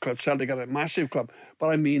 a big club, Celtic are a massive club,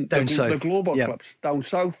 but I mean the global clubs down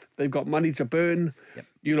south. They've got money to burn.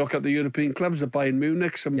 You look at the European clubs, the Bayern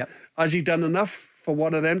Munich. Has he done enough for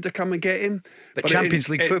one of them to come and get him? But Champions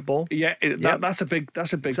League football, that's a big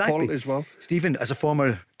fault as well. Stephen, as a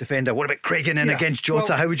former defender, what about Craigan in against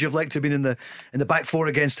Jota? How would you have liked to have been in the back four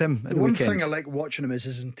against him at the weekend? One thing I like watching him is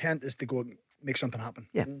his intent is to go and make something happen.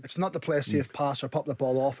 It's not to play a safe pass or pop the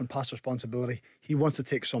ball off and pass responsibility. He wants to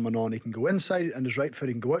take someone on. He can go inside and his right foot,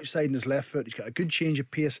 he can go outside in his left foot. He's got a good change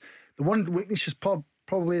of pace. The one weakness is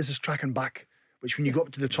probably is his tracking back, which when you go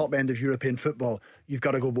up to the top end of European football, you've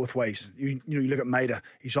got to go both ways. You look at Maeda,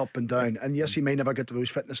 he's up and down, and yes, he may never get to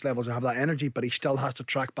those fitness levels and have that energy, but he still has to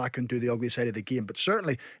track back and do the ugly side of the game. But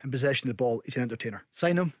certainly in possession of the ball, he's an entertainer.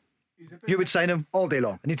 Sign him. You would sign him all day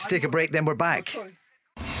long. I need to take a break, then we're back.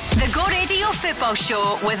 The Go Radio Football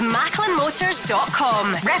Show with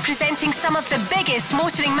MacklinMotors.com, representing some of the biggest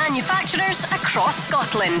motoring manufacturers across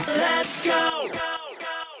Scotland. Let's go!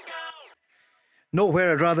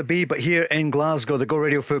 Nowhere I'd rather be but here in Glasgow, the Go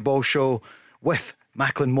Radio Football Show with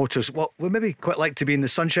Macklin Motors. Well, we maybe quite like to be in the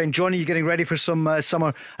sunshine. Johnny, you getting ready for some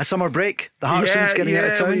summer break? The Hartson's getting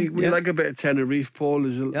out of town? We like a bit of Tenerife, Paul.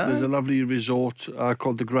 There's a lovely resort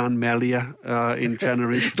called the Gran Melia in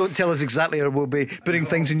Tenerife. Don't tell us exactly, or we'll be putting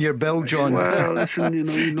things in your bill, John. Well, listen,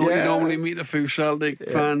 you normally meet a few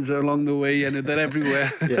Celtic fans along the way, and they're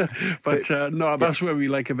everywhere. But that's where we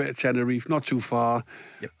like a bit of Tenerife. Not too far.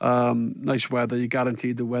 Nice weather. You're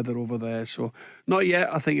guaranteed the weather over there. So not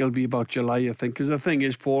yet. I think it'll be about July. I think, because the thing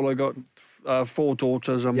is, Paul, I got 4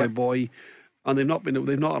 daughters and my boy, and they've not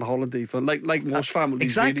on holiday for like most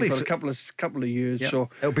families really, for a couple of years.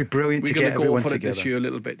 So it'll be brilliant to get everyone together. We're going to go for it this year a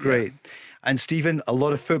little bit. Great. And Stephen, a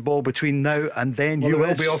lot of football between now and then. You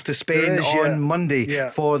will be off to Spain on Monday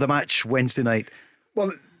for the match Wednesday night.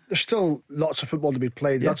 Well, there's still lots of football to be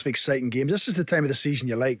played, lots of exciting games. This is the time of the season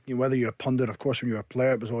you like. Whether you're a pundit, of course, when you're a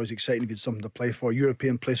player, it was always exciting if you had something to play for.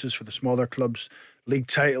 European places for the smaller clubs, league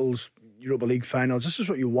titles, Europa League finals. This is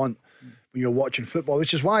what you want when you're watching football,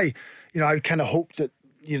 which is why, I kind of hope that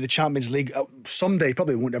the Champions League someday,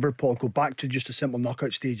 probably won't ever, Paul, go back to just the simple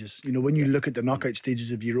knockout stages. When you look at the knockout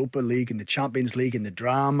stages of Europa League and the Champions League and the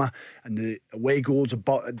drama and the away goals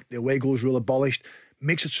rule abolished,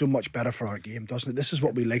 makes it so much better for our game, doesn't it? This is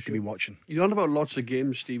what we like to be watching. You're on about lots of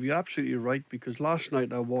games, Steve. You're absolutely right, because last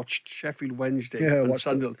night I watched Sheffield Wednesday and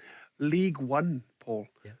Sunderland. League One, Paul.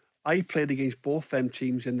 I played against both them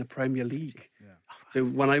teams in the Premier League.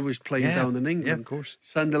 When I was playing down in England. Of course.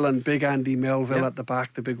 Sunderland, big Andy Melville at the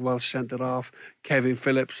back, the big Welsh centre-half, Kevin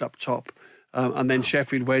Phillips up top. And then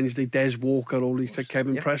Sheffield Wednesday, Des Walker, all these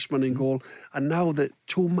Kevin Pressman in goal. And now the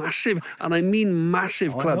two massive, and I mean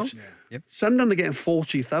massive clubs. Sunderland are getting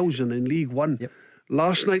 40,000 in League One.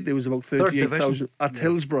 Last night there was about 38,000 at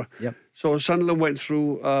Hillsborough. So Sunderland went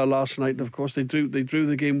through last night. Of course, they drew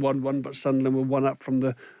the game 1-1, but Sunderland were 1 up from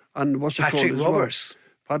the Patrick Roberts.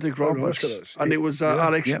 Patrick Roberts, and it was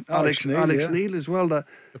Alex Neil as well, that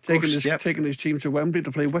taking his team to Wembley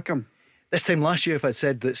to play Wickham. This time last year, if I'd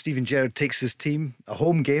said that Steven Gerrard takes his team a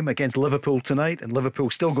home game against Liverpool tonight, and Liverpool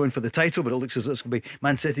still going for the title, but it looks as though it's going to be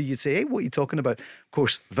Man City, you'd say, hey, what are you talking about? Of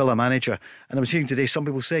course, Villa manager. And I was hearing today some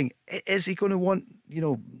people saying, is he going to want,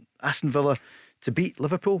 Aston Villa to beat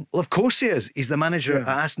Liverpool? Well, of course he is. He's the manager at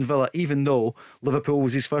Aston Villa, even though Liverpool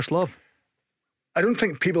was his first love. I don't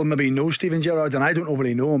think people maybe know Steven Gerrard, and I don't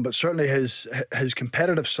overly know him, but certainly his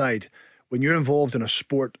competitive side, when you're involved in a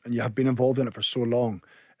sport and you have been involved in it for so long,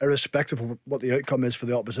 irrespective of what the outcome is for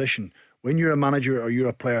the opposition, when you're a manager or you're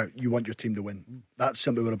a player, you want your team to win. That's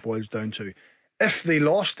simply what it boils down to. If they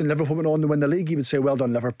lost and Liverpool went on to win the league, he would say, well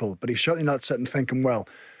done, Liverpool. But he's certainly not sitting thinking, well,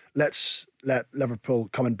 let's let Liverpool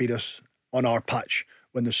come and beat us on our patch.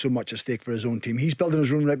 when there's so much at stake for his own team. He's building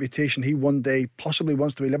his own reputation. He one day possibly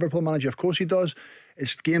wants to be Liverpool manager. Of course he does.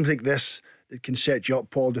 It's games like this that can set you up,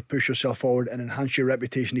 Paul, to push yourself forward and enhance your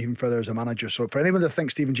reputation even further as a manager. So for anyone that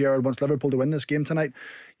thinks Steven Gerrard wants Liverpool to win this game tonight,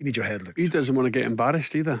 you need your head looked. He doesn't want to get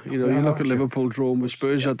embarrassed either. You look at Liverpool drawing with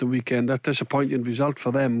Spurs at the weekend. That disappointing result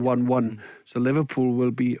for them, 1-1. So Liverpool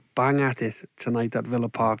will be bang at it tonight at Villa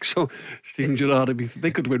Park. So Steven Gerrard,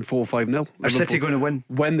 they could win 4-5-0. Are City going to win?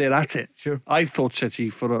 When they're at it. Sure. I've thought City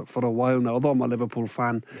for a while now, although I'm a Liverpool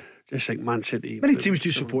fan. Just think Man City. Many teams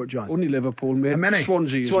do support, John. Only Liverpool, mate. Many.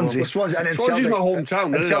 Swansea. And then Swansea's Celtic, my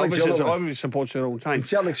hometown. And Celtic's the other one. Everybody supports their own time. And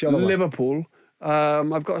Celtic's the other one. Liverpool.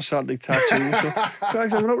 I've got a Celtic tattoo. So,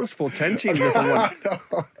 guys, I'm not to support 10 teams. What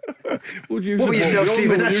would you support? Yourself,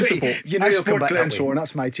 Stephen? I support Glentoran.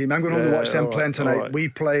 That's my team. I'm going home to watch them playing tonight. Right. We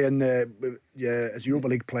play in the Europa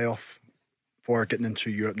League playoff for getting into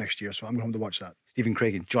Europe next year. So I'm going home to watch that. Stephen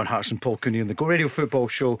Craigan, John Hartson, Paul Cooney on the Go Radio Football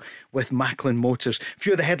Show with Macklin Motors. A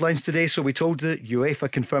few of the headlines today. So we told you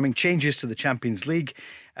UEFA confirming changes to the Champions League.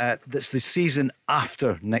 That's the season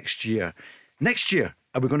after next year. Next year,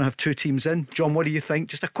 are we going to have 2 teams in? John, what do you think?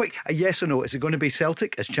 Just a yes or no. Is it going to be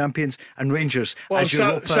Celtic as champions and Rangers as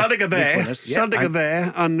Europa Celtic are there. League winners? Celtic are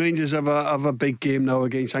there, and Rangers have a big game now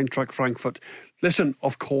against Eintracht Frankfurt. Listen,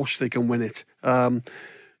 of course they can win it.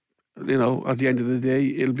 At the end of the day,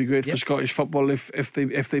 it'll be great for Scottish football if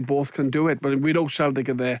they both can do it. But we know Celtic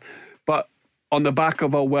are there. But on the back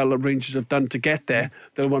of how well the Rangers have done to get there,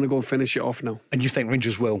 they'll want to go and finish it off now. And you think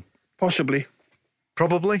Rangers will? Possibly.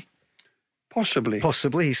 Probably? Possibly,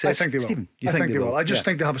 he says. I think they will. Stephen, I think they will. I just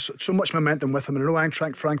think they have so much momentum with them. And I know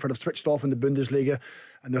Eintracht Frankfurt have switched off in the Bundesliga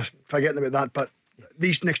and they're forgetting about that. But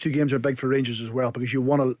these next 2 games are big for Rangers as well, because you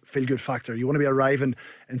want a feel-good factor. You want to be arriving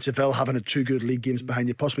in Seville having 2 good league games behind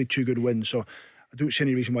you, possibly 2 good wins. So I don't see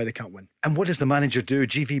any reason why they can't win. And what does the manager do?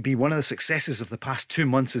 GVB, one of the successes of the past 2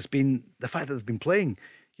 months has been the fact that they've been playing,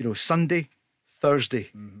 Sunday,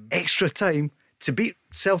 Thursday, extra time to beat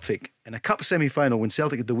Celtic in a cup semi-final when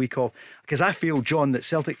Celtic had the week off. Because I feel, John, that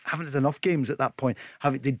Celtic haven't had enough games at that point.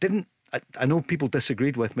 They didn't. I know people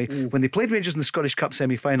disagreed with me. When they played Rangers in the Scottish Cup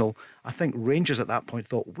semi-final, I think Rangers at that point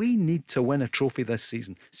thought, we need to win a trophy this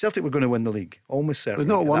season. Celtic were going to win the league, almost certainly.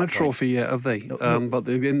 They've not won a trophy yet, have they? No. But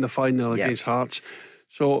they're in the final against Hearts.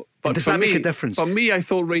 So, but does that make a difference? For me, I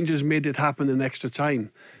thought Rangers made it happen in extra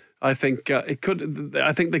time. I think it could.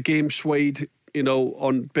 I think the game swayed.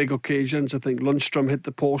 On big occasions. I think Lundstrom hit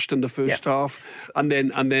the post in the first half, and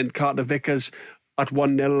then Carter Vickers at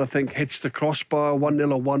 1-0, I think, hits the crossbar,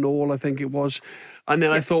 1-0 or 1-1, I think it was. And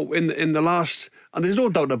then I thought in the last, and there's no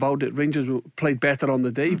doubt about it, Rangers played better on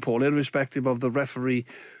the day, Paul, irrespective of the referee,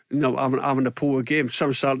 having a poor game.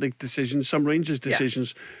 Some Celtic decisions, some Rangers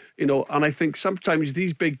decisions, and I think sometimes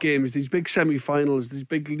these big games, these big semi-finals, these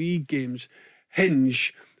big league games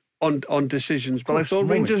hinge on decisions. But I thought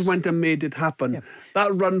Rangers went and made it happen.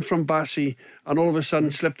 That run from Bassey and all of a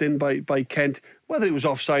sudden slipped in by Kent, whether it was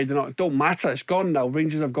offside or not, it don't matter. It's gone now.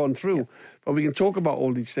 Rangers have gone through. But we can talk about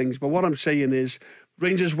all these things. But what I'm saying is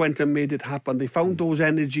Rangers went and made it happen. They found those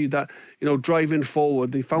energy that, driving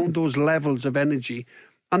forward. They found those levels of energy.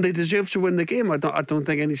 And they deserve to win the game. I don't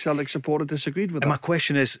think any Celtic supporter disagreed with that. My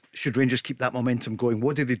question is, should Rangers keep that momentum going?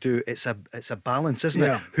 What do they do? It's a balance, isn't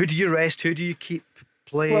it? Who do you rest? Who do you keep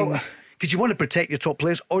playing? Because you want to protect your top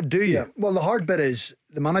players, or do you? Well, the hard bit is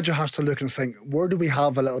the manager has to look and think, where do we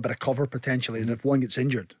have a little bit of cover potentially? And if one gets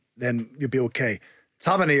injured, then you'll be okay. James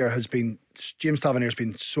Tavernier has been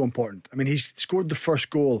so important. I mean, he's scored the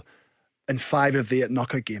first goal in 5 of the 8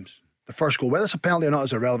 knockout games. The first goal, whether it's a penalty or not,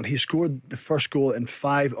 is irrelevant. He scored the first goal in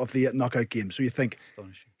 5 of the 8 knockout games. So you think,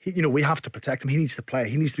 we have to protect him. He needs to play.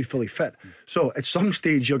 He needs to be fully fit. So at some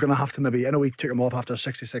stage, you're going to have to maybe, I know we took him off after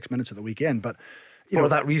 66 minutes at the weekend, but for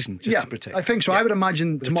that reason, just to protect. I think so. I would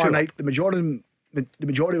imagine tomorrow night, the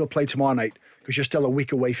majority will play tomorrow night because you're still a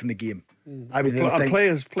week away from the game. I would think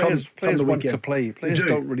players want to play. Players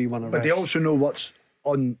don't really want to rest. But they also know what's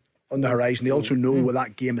on the horizon. They also know where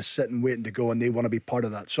that game is sitting, waiting to go, and they want to be part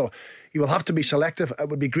of that. So you will have to be selective. It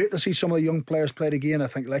would be great to see some of the young players play again. I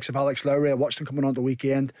think likes of Alex Lowry, I watched him coming on the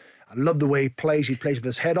weekend. I love the way he plays. He plays with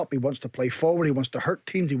his head up. He wants to play forward. He wants to hurt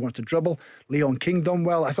teams. He wants to dribble. Leon King done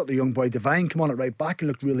well. I thought the young boy Devine come on at right back and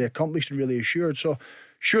looked really accomplished and really assured. So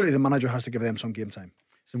surely the manager has to give them some game time.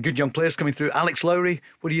 Some good young players coming through. Alex Lowry,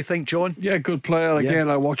 what do you think, John? Yeah, good player. Again,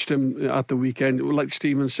 I watched him at the weekend. Like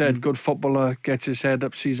Stephen said, good footballer, gets his head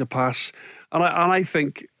up, sees a pass. And I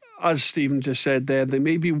think, as Stephen just said there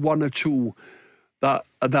may be 1 or 2 that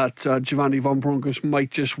Giovanni Van Bronckhorst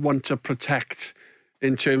might just want to protect,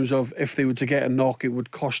 in terms of if they were to get a knock, it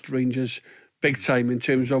would cost Rangers big time in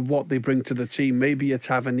terms of what they bring to the team. Maybe a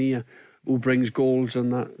Tavernier who brings goals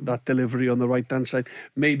and that delivery on the right hand side.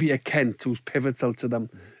 Maybe a Kent who's pivotal to them.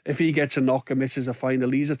 If he gets a knock and misses a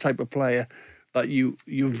final, he's the type of player that you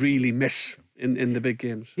really miss in the big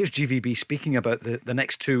games. Here's GVB speaking about the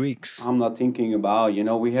next 2 weeks. I'm not thinking about,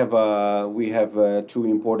 we have 2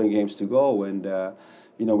 important games to go, and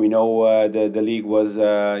we know the league was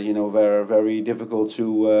very, very difficult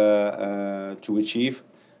to achieve,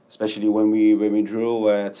 especially when we drew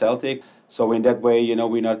at Celtic. So in that way,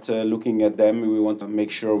 we're not looking at them. We want to make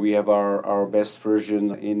sure we have our best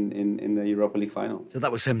version in the Europa League final. So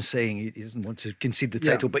that was him saying he doesn't want to concede the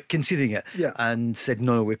title, but conceding it. Yeah. And said,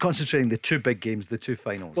 no, we're concentrating the 2 big games, the 2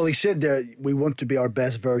 finals. Well, he said there, we want to be our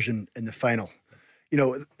best version in the final.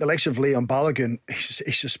 The likes of Leon Balogun,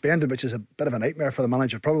 he's suspended, which is a bit of a nightmare for the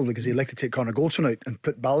manager, probably because he'd like to take Connor Goldson out and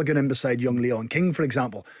put Balogun in beside young Leon King, for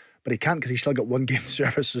example. But he can't because he's still got 1 game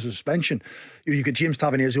service of suspension. You got James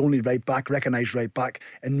Tavernier's the only right back, recognised right back.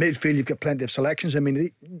 In midfield, you've got plenty of selections. I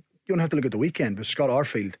mean, you don't have to look at the weekend with Scott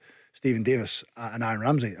Arfield, Stephen Davis and Aaron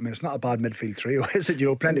Ramsey. I mean, it's not a bad midfield trio, is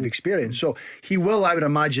it? Plenty of experience. So he will, I would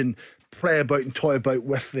imagine, play about and toy about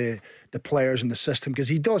with the players and the system, because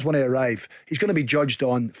he does want to arrive. He's going to be judged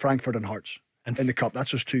on Frankfurt and Hearts in the Cup.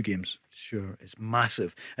 That's just 2 games. Sure, it's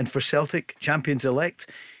massive. And for Celtic, champions-elect,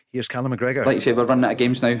 here's Callum McGregor. Like you say, we're running out of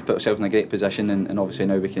games now, put ourselves in a great position, and obviously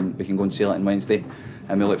now we can go and seal it on Wednesday,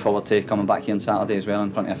 and we look forward to coming back here on Saturday as well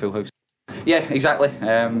in front of a full house. Yeah, exactly.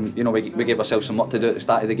 We gave ourselves some work to do at the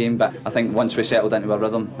start of the game, but I think once we settled into our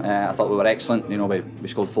rhythm, I thought we were excellent. We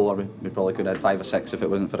scored 4. We probably could have had 5 or 6 if it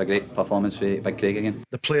wasn't for a great performance for Big Craig again.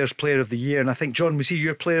 The Players' Player of the Year, and I think, John, was he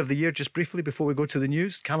your Player of the Year just briefly before we go to the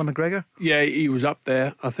news? Callum McGregor? Yeah, he was up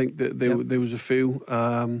there. I think that there was a few.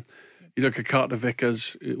 You look at Carter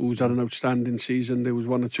Vickers, who's had an outstanding season. There was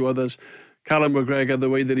 1 or 2 others. Callum McGregor, the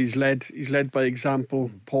way that he's led by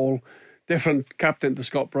example. Paul, different captain to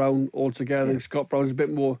Scott Brown altogether. Scott Brown's a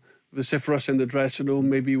bit more vociferous in the dressing room.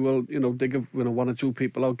 Maybe we'll dig 1 or 2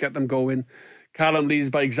 people out, get them going. Callum leads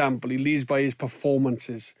by example. He leads by his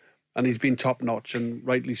performances, and he's been top notch, and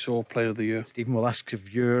rightly so, Player of the Year. Stephen, will ask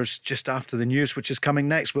of yours just after the news, which is coming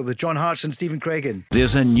next. We're with John Hartson, Stephen Craigan.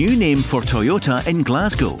 There's a new name for Toyota in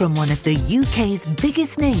Glasgow. From one of the UK's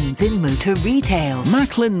biggest names in motor retail.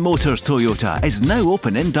 Macklin Motors Toyota is now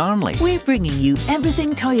open in Darnley. We're bringing you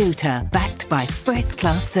everything Toyota, backed by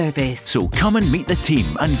first-class service. So come and meet the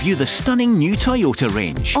team and view the stunning new Toyota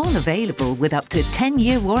range. All available with up to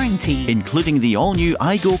 10-year warranty. Including the all-new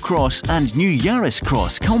Igo Cross and new Yaris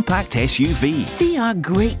Cross compact SUV. See our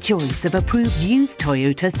great choice of approved used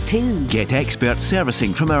Toyotas too. Get expert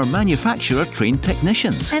servicing from our manufacturer-trained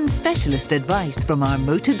technicians. And specialist advice from our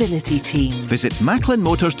Motability team. Visit Macklin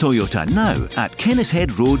Motors Toyota now at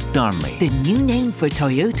Kennishead Road, Darnley. The new name for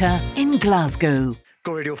Toyota in Glasgow.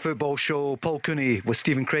 Go Radio Football Show, Paul Cooney with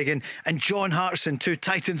Stephen Craigan and John Hartson, 2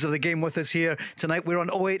 titans of the game with us here tonight. We're on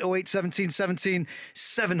 0808 17 17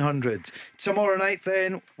 700. Tomorrow night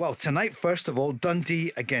then, tonight first of all,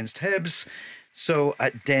 Dundee against Hibs. So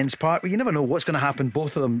at Dens Park, you never know what's going to happen.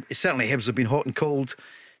 Both of them, certainly Hibs have been hot and cold,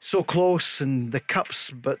 so close, and the cups,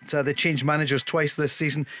 but they changed managers twice this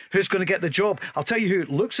season. Who's going to get the job? I'll tell you who it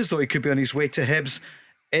looks as though he could be on his way to Hibs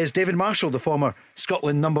is David Marshall, the former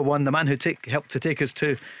Scotland #1, the man who helped to take us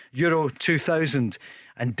to Euro 2000.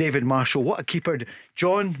 And David Marshall, what a keeper.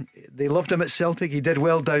 John, they loved him at Celtic. He did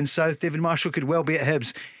well down south. David Marshall could well be at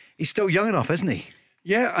Hibs. He's still young enough, isn't he?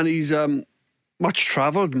 Yeah, and he's much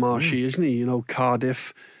travelled, Marshy, isn't he?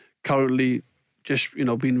 Cardiff, currently just,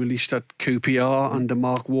 being released at QPR under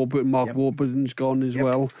Mark Warburton. Mark Warburton's gone as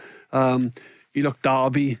well. You look,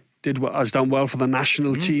 Derby has done well for the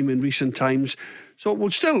national team in recent times. So,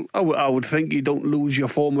 I would think you don't lose your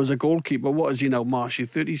form as a goalkeeper. What is he now, Marshy?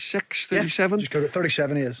 36, 37? He's got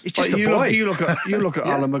 37 years. He's just a boy. You look at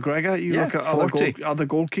Alan McGregor. You look at other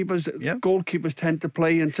goalkeepers. Yeah. Goalkeepers tend to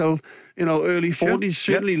play until early 40s,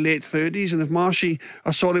 certainly late 30s. And if Marshy,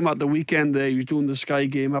 I saw him at the weekend there. He was doing the Sky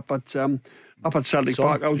game up at Celtic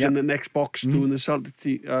Park. I was in the next box doing Celtic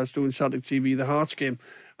TV, the Hearts game.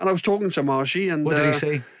 And I was talking to Marshy, and what did he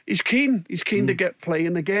say? He's keen. He's keen to get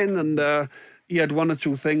playing again, and he had 1 or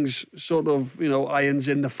 2 things sort of, irons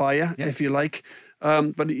in the fire, if you like.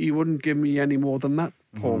 But he wouldn't give me any more than that,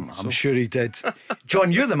 Paul. I'm sure he did.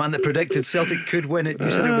 John, you're the man that predicted Celtic could win it. You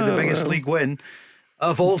said it would be the biggest league win.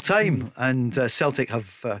 of all time, and Celtic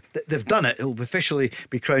have they've done it. It'll officially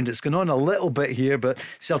be crowned. It's gone on a little bit here, but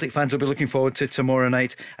Celtic fans will be looking forward to tomorrow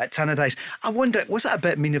night at Tannadice. I wonder, was that a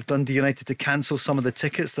bit mean of Dundee United to cancel some of the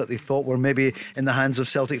tickets that they thought were maybe in the hands of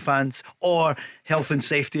Celtic fans, or health and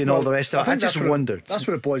safety and all the rest of it? I just wondered. That's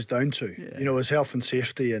what it boils down to. You know, is health and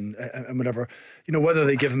safety and whatever. You know, whether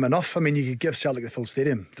they give them enough. I mean, you could give Celtic the full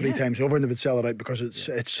stadium three times over and they would sell it out, because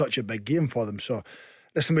it's such a big game for them. So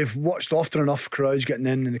listen, we've watched often enough crowds getting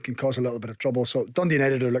in, and it can cause a little bit of trouble. So Dundee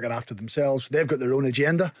United are looking after themselves. They've got their own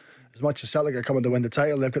agenda. As much as Celtic are coming to win the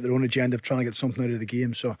title, they've got their own agenda of trying to get something out of the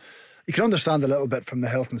game. So you can understand a little bit from the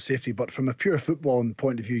health and safety, but from a pure footballing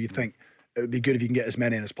point of view, you think it would be good if you can get as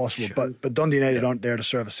many in as possible. Sure. But Dundee United aren't there to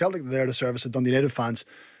service Celtic. They're there to service the Dundee United fans,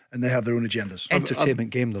 and they have their own agendas. Entertainment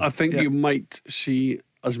game, though. I think you might see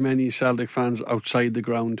as many Celtic fans outside the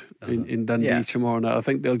ground in Dundee tomorrow night. I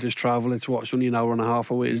think they'll just travel. It's only an hour and a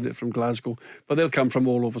half away, isn't it, from Glasgow? But they'll come from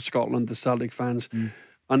all over Scotland, the Celtic fans,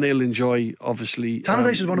 and they'll enjoy, obviously,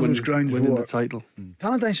 Tannadice is one of those grounds winning the title.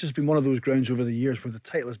 Tannadice has been one of those grounds over the years where the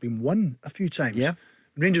title has been won a few times. Yeah.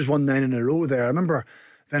 Rangers won 9 in a row there. I remember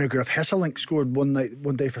Vennegoor of Hesselink scored one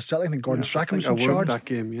day for Celtic. I think Gordon Strachan was in charge that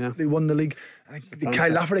game. Yeah, they won the league. I think Kyle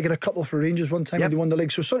Lafferty got a couple for Rangers one time when they won the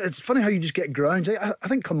league. So it's funny how you just get grounds. I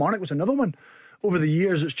think Kilmarnock was another one. Over the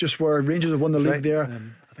years, it's just where Rangers have won the league there.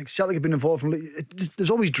 I think Celtic have been involved in there's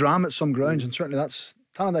always drama at some grounds, and certainly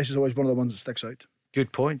Tannadice is always one of the ones that sticks out.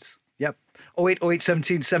 Good points. Yep. 08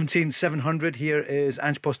 17 17 700. Here is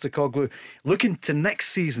Ange Postecoglou looking to next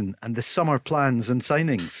season and the summer plans and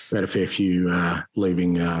signings. We had a fair few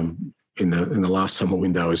leaving in the last summer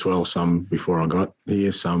window as well. Some before I got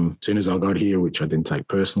here, some as soon as I got here, which I didn't take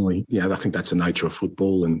personally. Yeah, I think that's the nature of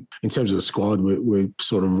football. And in terms of the squad, we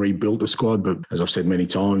sort of rebuilt the squad, but as I've said many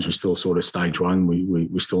times, we're still sort of stage one.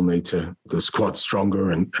 We still need the squad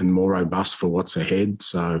stronger and more robust for what's ahead.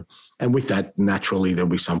 So, and with that, naturally, there'll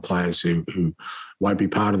be some players who won't be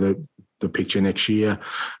part of the picture next year.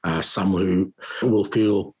 Some who will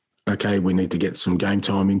feel, okay, we need to get some game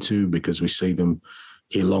time into because we see them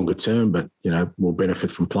here longer term, but, we'll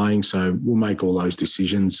benefit from playing. So we'll make all those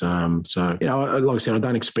decisions. So, like I said, I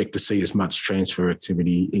don't expect to see as much transfer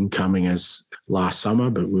activity incoming as last summer,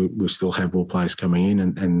 but we still have more players coming in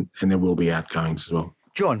and there will be outgoings as well.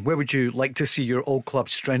 John, where would you like to see your old club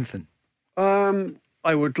strengthen?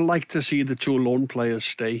 I would like to see the two loan players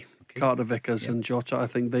stay, Carter Vickers and Jota. I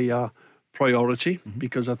think they are priority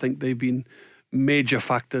because I think they've been major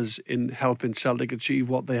factors in helping Celtic achieve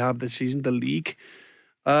what they have this season, the league.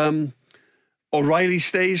 O'Reilly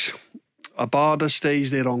stays, Abada stays,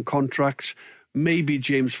 they're on contracts. Maybe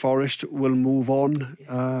James Forrest will move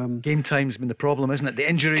on. Game time's been the problem, isn't it? The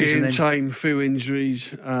injuries. Few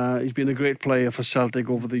injuries. He's been a great player for Celtic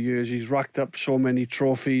over the years. He's racked up so many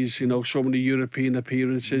trophies, so many European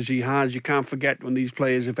appearances he has. You can't forget when these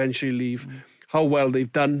players eventually leave how well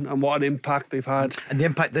they've done and what an impact they've had. And the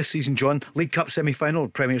impact this season, John, League Cup semi-final,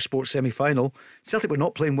 Premier Sports semi-final. Celtic were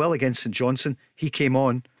not playing well against St Johnstone. He came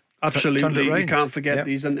on. Absolutely. You can't forget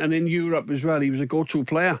these. And in Europe as well, he was a go-to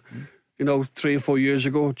player. 3 or 4 years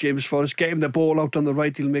ago, James Forrest, get him the ball out on the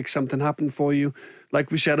right, he'll make something happen for you.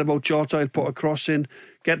 Like we said about Jota, he'll put a cross in,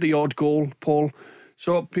 get the odd goal, Paul.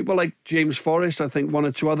 So people like James Forrest, I think one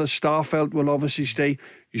or two others, Starfelt will obviously stay.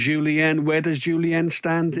 Julien, where does Julien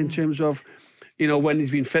stand in terms of, when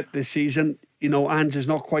he's been fit this season? Ange has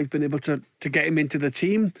not quite been able to get him into the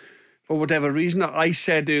team for whatever reason. I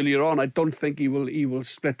said earlier on, I don't think he will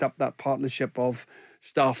split up that partnership of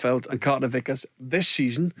Starfelt and Carter Vickers this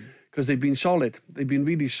season, because they've been solid. They've been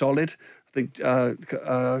really solid. I think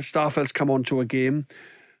Starfelt's come onto a game.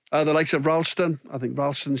 The likes of Ralston, I think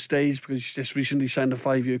Ralston stays because he's just recently signed a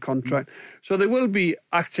 5-year contract. So there will be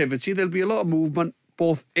activity. There'll be a lot of movement,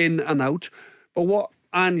 both in and out. But what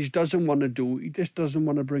Ange doesn't want to do, he just doesn't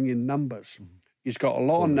want to bring in numbers. He's got a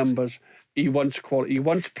lot of numbers. He wants quality. He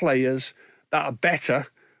wants players that are better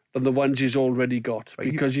than the ones he's already got,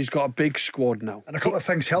 because he's got a big squad now. And a couple of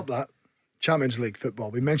things help that. Champions League football.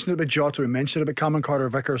 We mentioned it about Jota, we mentioned it about Cameron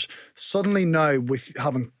Carter-Vickers. Suddenly now, with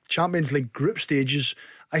having Champions League group stages,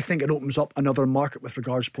 I think it opens up another market with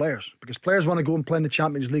regards to players, because players want to go and play in the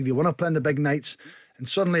Champions League. They want to play in the big nights, and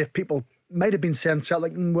suddenly if people might have been saying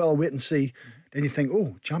Celtic, well, wait and see, then you think,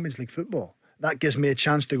 Champions League football, that gives me a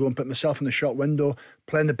chance to go and put myself in the shop window,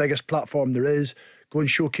 play in the biggest platform there is, go and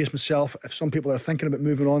showcase myself if some people are thinking about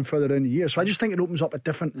moving on further down the year. So I just think it opens up a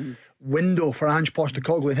different window for Ange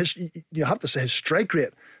Postecoglou. And you have to say his strike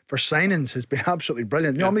rate for signings has been absolutely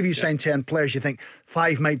brilliant. Maybe you sign 10 players, you think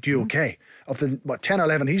 5 might do okay. Of the 10 or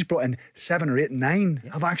 11 he's brought in, 7 or 8, 9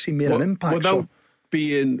 have actually made an impact.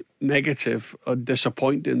 being negative or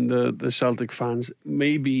disappointing the Celtic fans,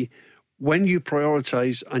 maybe when you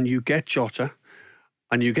prioritise and you get Jota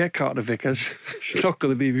and you get Carter Vickers, it's not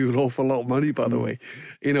going to leave you an awful lot of money, by the way,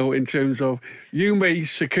 in terms of you may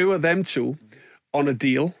secure them two on a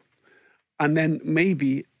deal, and then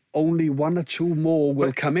maybe only one or two more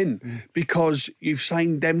will come in because you've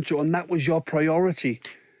signed them two, and that was your priority.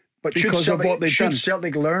 But because of what they've done. Should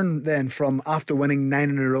Celtic learn then from after winning 9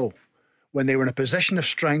 in a row, when they were in a position of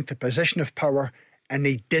strength, a position of power, and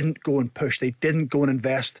they didn't go and push, they didn't go and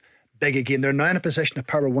invest big again. They're now in a position of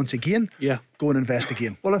power once again. Yeah. Go and invest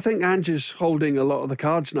again. Well, I think Ange is holding a lot of the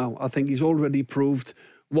cards now. I think he's already proved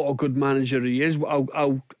what a good manager he is,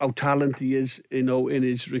 how talented he is, in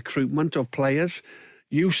his recruitment of players.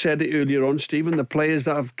 You said it earlier on, Stephen, the players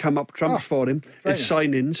that have come up trumps for him, his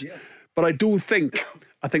signings. Yeah. But I do think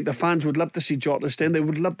the fans would love to see Jota stay in. They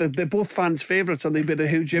would love they're both fans' favourites and they've made a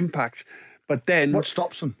huge impact. But then... What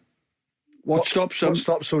stops them? What stops them? What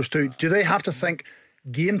stops those two? Do they have to think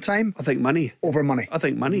game time? I think money. Over money. I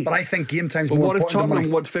think money. But I think game time's more important than money.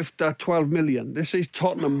 What if Tottenham want 12 million? This is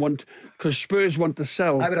Tottenham want... Because Spurs want to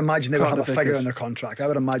sell... I would imagine they would have a figure in their contract. I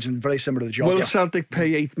would imagine very similar to Jota. Will Celtic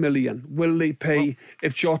pay 8 million? Will they pay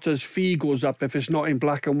if Jota's fee goes up, if it's not in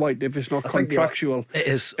black and white, if it's not contractual? It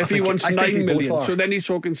is. If he wants 9 million, so then he's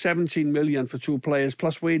talking 17 million for two players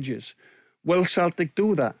plus wages. Will Celtic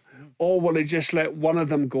do that? Or will they just let one of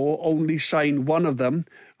them go, only sign one of them,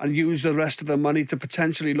 and use the rest of the money to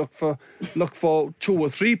potentially look for 2 or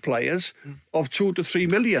 3 players of 2 to 3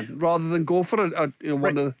 million, rather than go for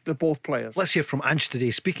one of the both players? Let's hear from Ange today,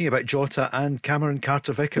 speaking about Jota and Cameron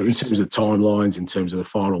Carter-Vickers. In terms of timelines, in terms of the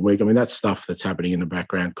final week, I mean, that's stuff that's happening in the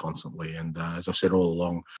background constantly. And as I've said all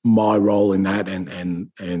along, my role in that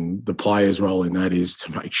and the players' role in that is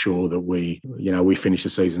to make sure that we finish the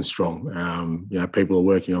season strong. People are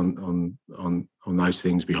working on those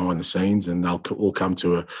things behind the scenes, and they'll all come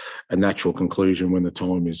to a natural conclusion when the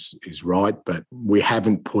time is right. But we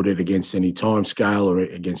haven't put it against any time scale or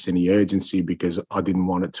against any urgency, because I didn't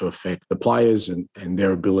want it to affect the players and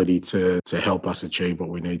their ability to help us achieve what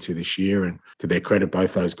we need to this year. And to their credit,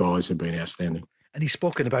 both those guys have been outstanding. And he's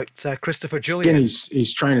spoken about Christopher Julian. Again,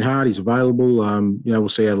 he's training hard. He's available. We'll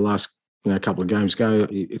see how the last couple of games go.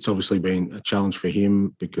 It's obviously been a challenge for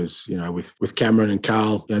him because, with Cameron and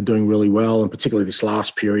Carl doing really well, and particularly this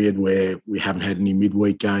last period where we haven't had any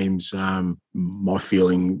midweek games, my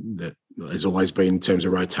feeling that has always been in terms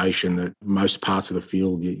of rotation that most parts of the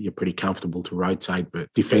field you're pretty comfortable to rotate,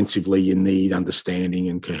 but defensively you need understanding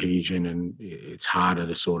and cohesion, and it's harder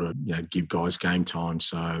to sort of give guys game time.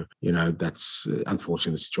 So that's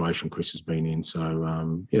unfortunately the situation Chris has been in.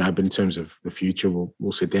 So but in terms of the future,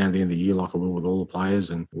 we'll sit down at the end of the year like I will with all the players,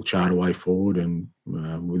 and we'll chart a way forward. And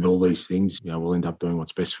with all these things, we'll end up doing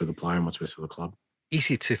what's best for the player and what's best for the club.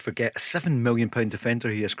 Easy to forget, a £7 million defender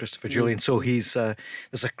he is, Christopher Julian. So he's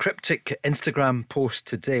there's a cryptic Instagram post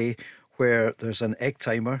today where there's an egg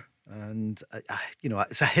timer, and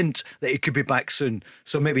it's a hint that he could be back soon.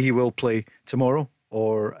 So maybe he will play tomorrow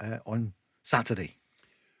or on Saturday.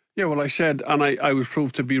 Yeah, well, I said, and I was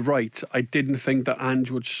proved to be right, I didn't think that Ange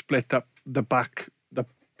would split up the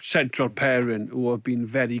central pairing, who have been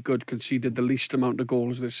very good, conceded the least amount of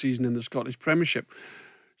goals this season in the Scottish Premiership.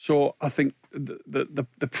 So I think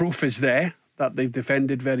the proof is there that they've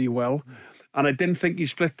defended very well. And I didn't think he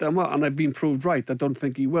split them up, and I've been proved right. I don't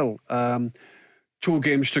think he will. 2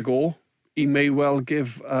 games to go. He may well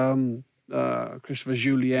give Christopher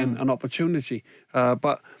Julian an opportunity.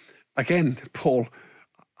 But again, Paul,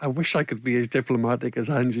 I wish I could be as diplomatic as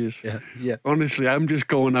Ange is. Yeah. Honestly, I'm just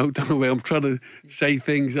going out on the way. I'm trying to say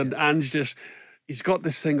things, and Ange just... He's got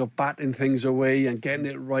this thing of batting things away and getting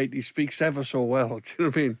it right. He speaks ever so well. Do you know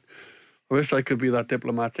what I mean? I wish I could be that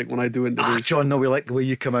diplomatic when I do interviews. John, no, we like the way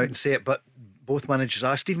you come out and say it, but both managers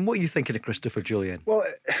are. Stephen, what are you thinking of Christopher Julian? Well,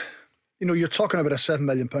 you're talking about a £7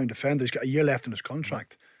 million defender. He's got a year left in his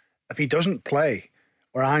contract. If he doesn't play,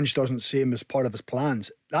 or Ange doesn't see him as part of his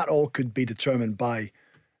plans, that all could be determined by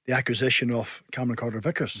the acquisition of Cameron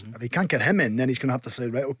Carter-Vickers. If he can't get him in, then he's going to have to say,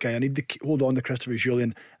 right, okay, I need to hold on to Christopher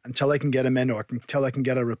Julian until I can get him in, or until I can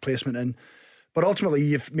get a replacement in. But ultimately,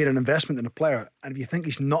 you've made an investment in a player, and if you think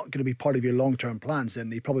he's not going to be part of your long-term plans, then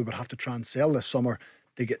they probably would have to try and sell this summer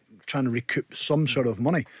to trying to recoup some sort of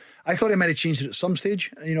money. I thought he might have changed it at some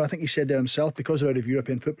stage. I think he said there himself, because they're out of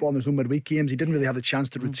European football and there's no midweek games, he didn't really have the chance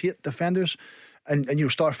to rotate defenders. And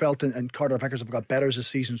Starfelt and Carter-Vickers have got better as the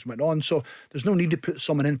seasons went on. So there's no need to put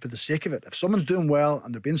someone in for the sake of it. If someone's doing well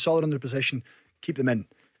and they're being solid in their position, keep them in.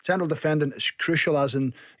 Central defending is crucial, as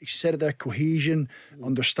in, he said it there, cohesion,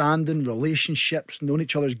 understanding, relationships, knowing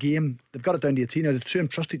each other's game. They've got it down to a T now. The two of them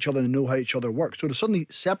trust each other and know how each other works. So to suddenly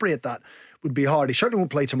separate that would be hard. He certainly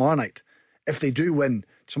won't play tomorrow night. If they do win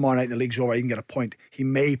tomorrow night and the league's over, he can get a point. He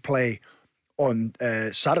may play on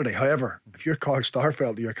Saturday. However, if you're Carl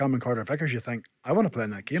Starfelt, you're Cameron Carter-Vickers, you think, I want to play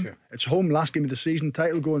in that game. Sure. It's home, last game of the season,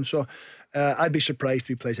 title going. So I'd be surprised if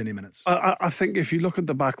he plays any minutes. I think if you look at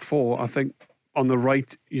the back four, I think on the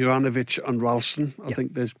right, Juranovic and Ralston, I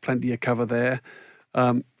think there's plenty of cover there.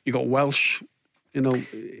 You got Welsh,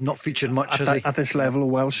 not featured much, has he? At this level,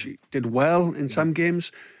 Welsh did well in some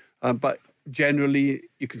games, but generally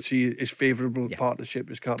you can see his favourable partnership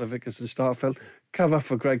is Carter-Vickers and Starfelt. Cover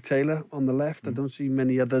for Greg Taylor on the left. I don't see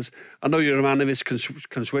many others. I know Juranovic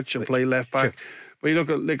can switch and play left back, but you look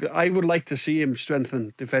at, I would like to see him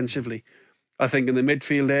strengthen defensively. I think in the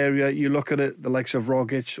midfield area, you look at it, the likes of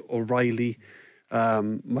Rogic, O'Reilly,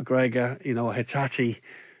 McGregor, Hitati.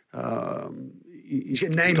 He's got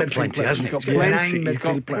 9 midfield players, hasn't he? He's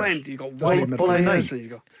got plenty. He's got White,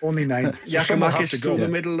 only 9. Giacomakis through the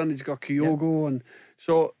middle, and he's got Kyogo, and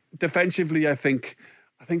so defensively, I think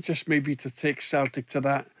just maybe to take Celtic to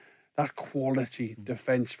that quality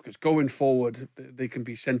defence, because going forward they can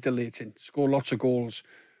be scintillating, score lots of goals.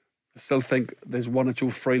 I still think there's one or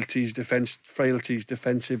two frailties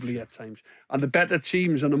defensively at times, and the better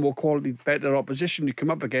teams and the more quality, better opposition you come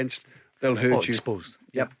up against, they'll hurt you. Exposed.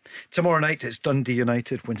 Yep. Tomorrow night it's Dundee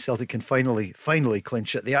United when Celtic can finally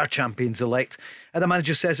clinch it. They are champions elect, and the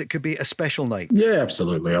manager says it could be a special night. Yeah,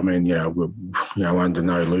 absolutely. I mean, we're under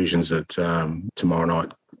no illusions that tomorrow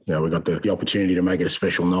night, we got the opportunity to make it a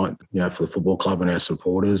special night, for the football club and our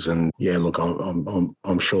supporters. And look,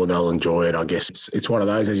 I'm sure they'll enjoy it. I guess it's one of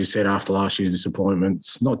those, as you said, after last year's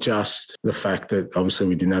disappointments. Not just the fact that obviously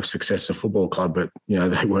we didn't have success as a football club, but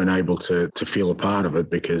they weren't able to feel a part of it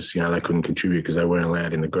because they couldn't contribute because they weren't allowed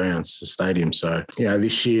in the grounds, the stadium. So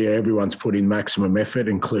this year everyone's put in maximum effort,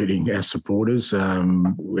 including our supporters.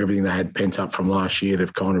 Everything they had pent up from last year,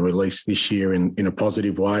 they've kind of released this year in a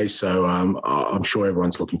positive way. So I'm sure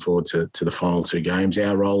everyone's looking forward to the final 2 games.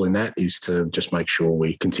 Our role in that is to just make sure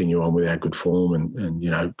we continue on with our good form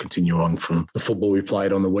and continue on from the football we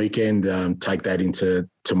played on the weekend, take that into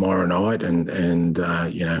tomorrow night and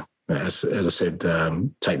as I said,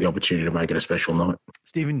 take the opportunity to make it a special night.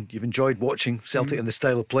 Stephen, you've enjoyed watching Celtic and the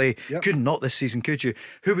style of play. Yep. Couldn't not this season, could you?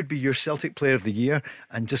 Who would be your Celtic player of the year?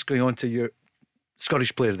 And just going on to your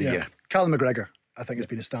Scottish player of the year. Callum McGregor, I think, has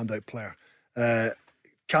been a standout player.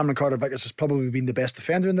 Cameron Carter-Vickers has probably been the best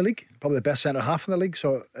defender in the league, probably the best centre-half in the league.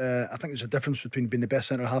 So I think there's a difference between being the best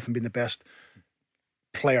centre-half and being the best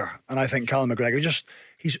player. And I think Callum McGregor,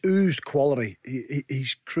 he's oozed quality. He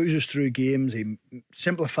cruises through games, he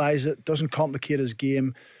simplifies it, doesn't complicate his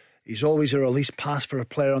game. He's always a release pass for a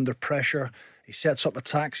player under pressure. He sets up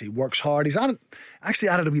attacks, he works hard. He's actually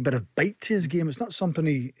added a wee bit of bite to his game. It's not something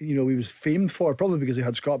he was famed for, probably because he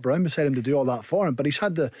had Scott Brown beside him to do all that for him, but he's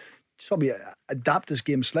had to probably adapt his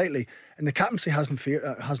game slightly, and the captaincy hasn't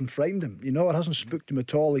frightened him. It hasn't spooked him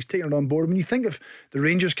at all. He's taken it on board. When you think of the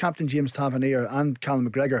Rangers captain James Tavernier and Callum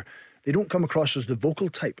McGregor, they don't come across as the vocal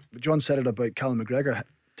type, but John said it about Callum McGregor.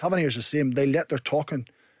 Tavernier's the same. They let their talking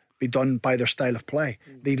be done by their style of play.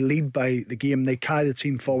 They lead by the game. They carry the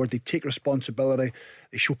team forward. They take responsibility.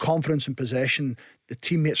 They show confidence in possession. The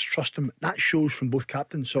teammates trust them. That shows from both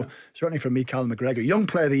captains. So certainly for me, Callum McGregor, young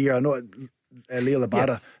player of the year. I know Leo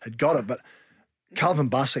Labada had got it, but Calvin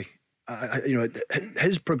Bassey,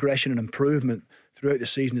 his progression and improvement throughout the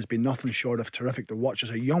season has been nothing short of terrific to watch.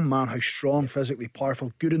 As a young man, how strong, physically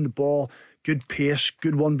powerful, good in the ball, good pace,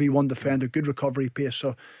 good 1v1 defender, good recovery pace.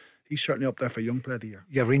 So he's certainly up there for Young Player of the Year.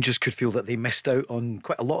 Yeah, Rangers could feel that they missed out on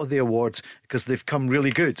quite a lot of the awards because they've come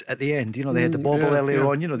really good at the end. They had the bobble earlier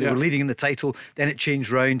on. They were leading in the title, then it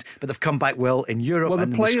changed round, but they've come back well in Europe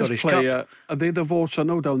and in the Scottish Cup. Are they the votes? I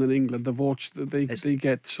know down in England, the votes they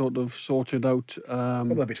get sort of sorted out.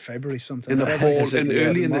 Probably about February sometime. In the poll,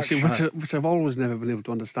 early in the season, which I've always never been able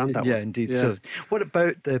to understand that. Yeah, one. Indeed. Yeah. So, what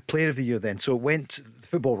about the Player of the Year then? So,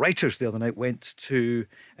 Football Writers the other night went to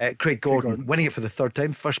Craig Gordon, winning it for the 3rd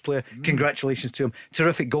time, first player. Congratulations to him.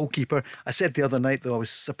 Terrific goalkeeper. I said the other night, though, I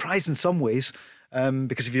was surprised in some ways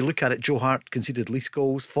because if you look at it, Joe Hart conceded least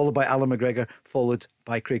goals, followed by Alan McGregor, followed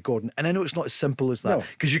by Craig Gordon. And I know it's not as simple as that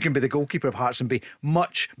because you can be the goalkeeper of Hearts and be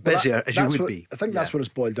much busier as you would be. I think that's what it's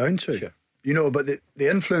boiled down to. Sure. But the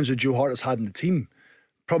influence that Joe Hart has had in the team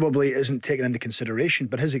probably isn't taken into consideration,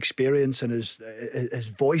 but his experience and his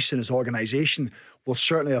voice and his organisation will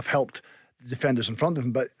certainly have helped the defenders in front of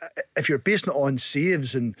him. But if you're basing it on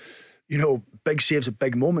saves and big saves at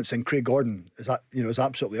big moments, and Craig Gordon is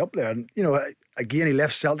absolutely up there. And again, he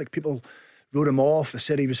left Celtic. People wrote him off. They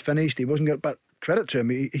said he was finished. He wasn't good, but credit to him.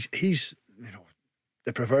 He's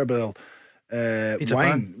the proverbial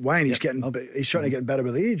wine. He's he's certainly getting better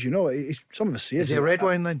with age. Some of us say, is he a red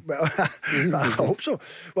wine then? Well, I hope so.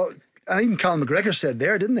 Well, and even Callum McGregor said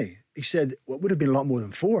there, didn't he? He said it would have been a lot more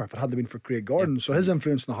than 4 if it hadn't been for Craig Gordon. So his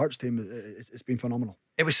influence in the Hearts team, it's been phenomenal.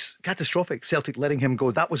 It was catastrophic, Celtic letting him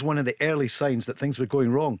go. That was one of the early signs that things were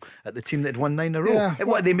going wrong at the team that had won 9 in a row.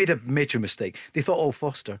 Yeah, they made a major mistake. They thought,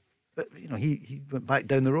 Foster. But, he went back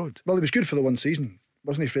down the road. Well, he was good for the one season,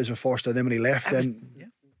 wasn't he, Fraser Forster? Then when he left,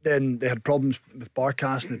 then they had problems with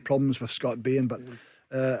Barcast and had problems with Scott Bain. But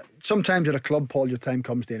sometimes at a club, Paul, your time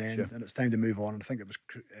comes to an end and it's time to move on. And I think it was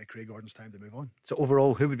Craig Gordon's time to move on. So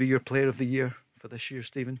overall, who would be your player of the year for this year,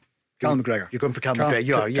 Stephen? Callum McGregor. You're going for Callum McGregor.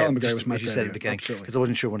 You are, Callum McGregor was my as you player, said at the beginning, because I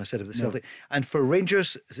wasn't sure when I said of the Celtic. And for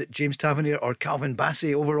Rangers, is it James Tavernier or Calvin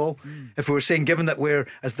Bassey overall? If we were saying, given that we're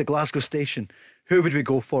as the Glasgow station, who would we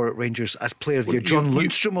go for at Rangers as player of the year? John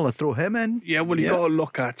Lundstrom, will I throw him in? Yeah, well, you got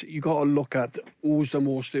to look at who's the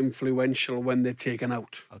most influential when they're taken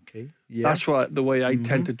out. Okay, that's the way I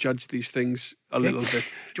tend to judge these things a little bit.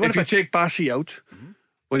 If you take Bassey out,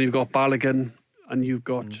 when you've got Balogun and you've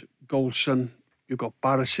got Goldson, you've got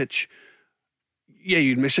Barisic,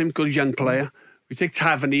 you'd miss him, good young player. You take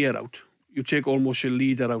Tavernier out, you take almost your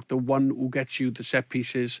leader out, the one who gets you the set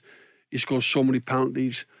pieces. He scores so many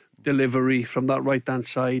penalties. Delivery from that right hand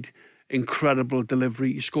side, incredible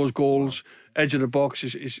delivery. He scores goals. Edge of the box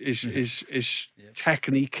is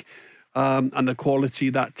technique and the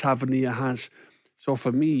quality that Tavernier has. So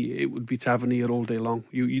for me, it would be Tavernier all day long.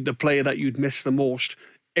 You the player that you'd miss the most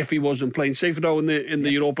if he wasn't playing. Say for now in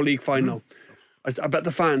the Europa League final, I bet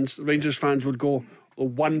the Rangers fans would go,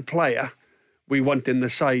 one player we want in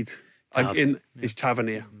the side is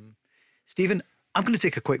Tavernier. Stephen, I'm going to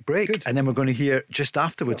take a quick break and then we're going to hear just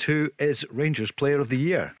afterwards who is Rangers Player of the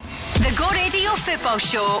Year. The Go Radio Football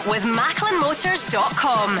Show with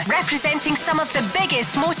MacklinMotors.com, representing some of the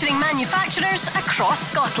biggest motoring manufacturers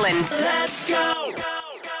across Scotland. Let's go!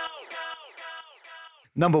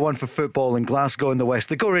 Number 1 for football in Glasgow in the West.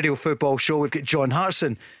 The Go Radio Football Show. We've got John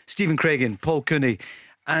Hartson, Stephen Craigan, Paul Cooney,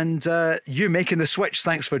 and you making the switch.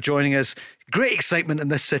 Thanks for joining us. Great excitement in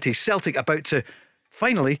this city. Celtic about to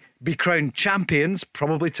finally be crowned champions,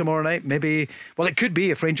 probably tomorrow night. Maybe, well, it could be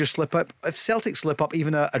if Rangers slip up. If Celtic slip up,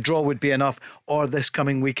 even a draw would be enough, or this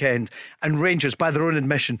coming weekend. And Rangers, by their own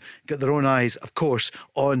admission, got their own eyes, of course,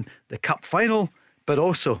 on the Cup final, but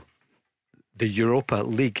also the Europa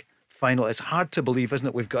League final. It's hard to believe, isn't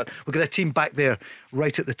it? We've got a team back there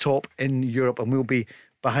right at the top in Europe, and we'll be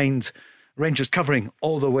behind Rangers covering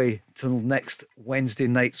all the way till next Wednesday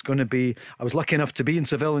night. It's going to be, I was lucky enough to be in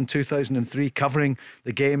Seville in 2003 covering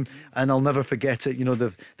the game, and I'll never forget it.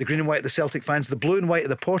 The green and white of the Celtic fans, the blue and white of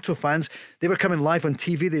the Porto fans, they were coming live on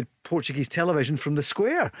TV, they had Portuguese television from the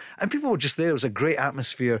square, and people were just there. It was a great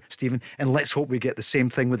atmosphere, Stephen, and let's hope we get the same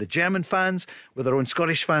thing with the German fans, with our own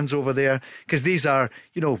Scottish fans over there, because these are,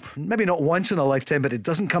 maybe not once in a lifetime, but it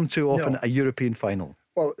doesn't come too often, a European final.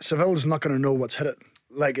 Well, Seville's not going to know what's hit it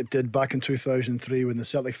like it did back in 2003 when the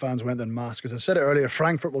Celtic fans went en masse. Because I said it earlier,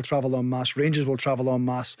 Frankfurt will travel en masse, Rangers will travel en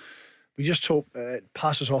masse. We just hope it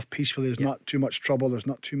passes off peacefully. There's not too much trouble. There's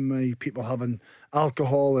not too many people having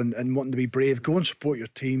alcohol and wanting to be brave. Go and support your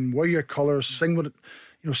team. Wear your colours. Sing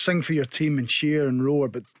sing for your team and cheer and roar.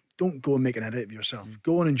 But don't go and make an edit of yourself.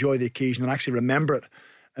 Go and enjoy the occasion and actually remember it.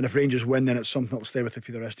 And if Rangers win, then it's something that'll stay with you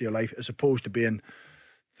for the rest of your life, as opposed to being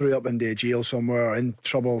threw up into jail somewhere or in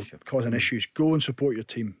trouble causing issues. Go and support your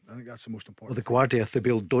team. I think that's the most important. Well, the Guardia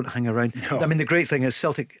Thubil don't hang around. No. I mean, the great thing is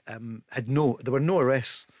Celtic there were no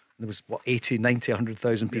arrests. There was 80, 90,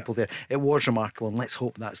 100,000 people there. It was remarkable, and let's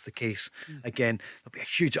hope that's the case again. There'll be a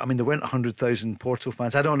huge, there weren't 100,000 Porto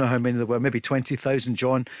fans. I don't know how many there were, maybe 20,000,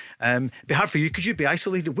 John. It'd be hard for you because you'd be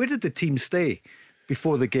isolated. Where did the team stay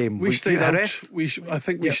before the game? We stayed out. We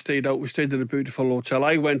stayed out. We stayed in a beautiful hotel.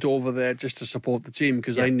 I went over there just to support the team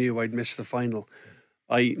because I knew I'd missed the final.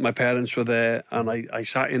 My parents were there, and I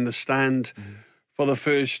sat in the stand for the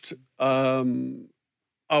first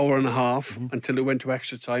hour and a half until it went to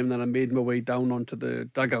extra time. Then I made my way down onto the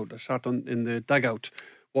dugout. I sat in the dugout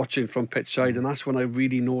watching from pitch side, and that's when I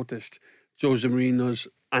really noticed Jose Mourinho's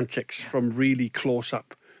antics from really close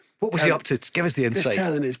up. What was he up to? Give us the insight. Just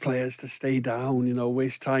telling his players to stay down,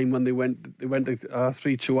 waste time when they went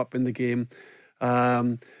 3-2 up in the game.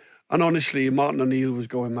 And honestly, Martin O'Neill was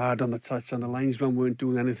going mad on the touch, and the linesmen weren't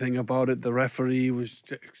doing anything about it. The referee was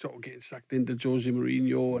sort of getting sucked into Jose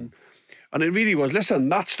Mourinho, and it really was. Listen,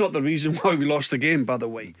 that's not the reason why we lost the game, by the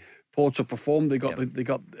way. Porto performed. They got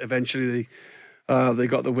eventually they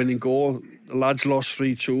got the winning goal. The lads lost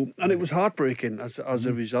 3-2, and it was heartbreaking as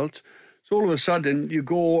a result. So all of a sudden you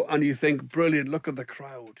go and you think, brilliant, look at the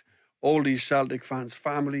crowd, all these Celtic fans,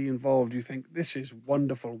 family involved. You think, this is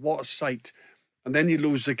wonderful, what a sight. And then you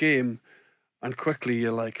lose the game, and quickly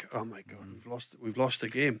you're like, oh my God, we've lost the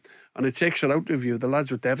game. And it takes it out of you. The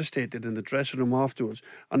lads were devastated in the dressing room afterwards,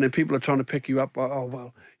 and then people are trying to pick you up. Oh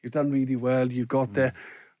well, you've done really well, you got there.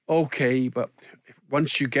 Okay, but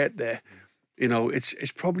once you get there, you know, it's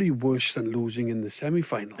probably worse than losing in the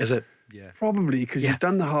semi-final. Is it? Yeah. Probably, because you've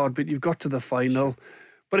done the hard bit, you've got to the final.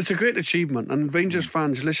 But it's a great achievement. And Rangers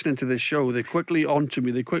fans listening to this show, they quickly onto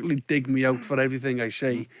me, they quickly dig me out for everything I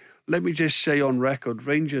say. Let me just say on record,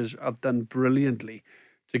 Rangers have done brilliantly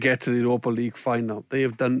to get to the Europa League final. They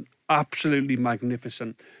have done absolutely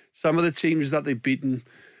magnificent. Some of the teams that they've beaten,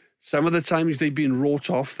 some of the times they've been wrote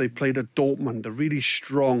off. They played at Dortmund, a really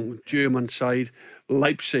strong German side.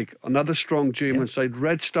 Leipzig, another strong German side.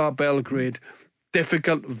 Red Star Belgrade,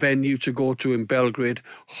 difficult venue to go to in Belgrade.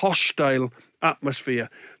 Hostile atmosphere.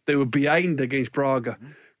 They were behind against Braga.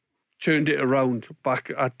 Turned it around back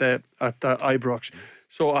at Ibrox.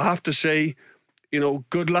 So I have to say, you know,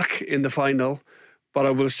 good luck in the final. But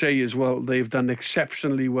I will say as well, they've done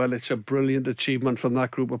exceptionally well. It's a brilliant achievement from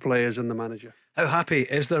that group of players and the manager. How happy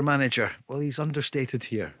is their manager? Well, he's understated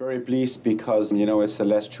here. Very pleased because, you know, it's the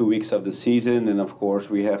last 2 weeks of the season, and of course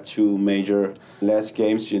we have two major last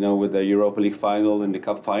games, you know, with the Europa League final and the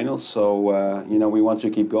Cup final. So, you know, we want to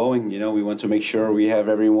keep going. You know, we want to make sure we have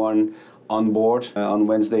everyone on board on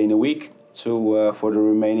Wednesday in a week for the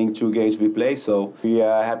remaining 2 games we play. So we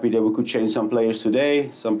are happy that we could change some players today.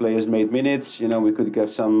 Some players made minutes. You know, we could give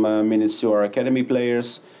some minutes to our academy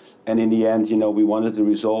players. And in the end, you know, we wanted the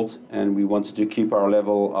result and we wanted to keep our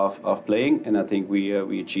level of playing. And I think we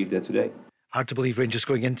achieved that today. Hard to believe Rangers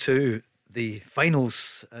going into the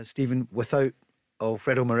finals, Stephen, without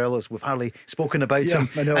Alfredo Morelos. We've hardly spoken about him.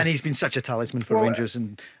 And he's been such a talisman for Rangers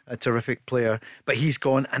and a terrific player. But he's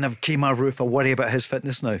gone, and I've Kemar Roof a worry about his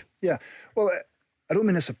fitness now. Yeah, well, I don't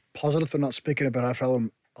mean it's a positive they're not speaking about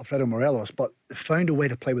Alfredo Morelos, but they found a way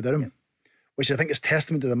to play without him. Which I think is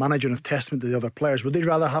testament to the manager and a testament to the other players. Would they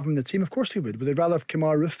rather have him in the team? Of course they would. Would they rather have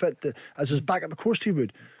Kemar Roof fit as his backup? Of course they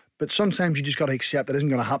would. But sometimes you just got to accept that isn't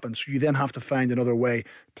going to happen. So you then have to find another way.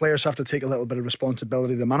 Players have to take a little bit of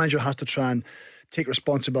responsibility. The manager has to try and take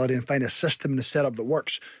responsibility and find a system and a setup that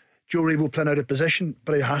works. Joe Rebo playing out of position,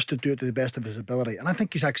 but he has to do it to the best of his ability. And I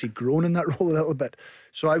think he's actually grown in that role a little bit.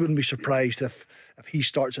 So I wouldn't be surprised if he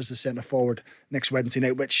starts as the centre forward next Wednesday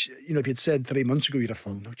night, which, you know, if you'd said 3 months ago, you'd have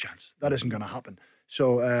thought, no chance. That isn't going to happen.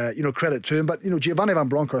 So, you know, credit to him. But, you know, Giovanni Van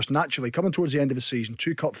Bronckhorst, naturally, coming towards the end of the season,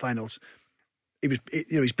 2 cup finals,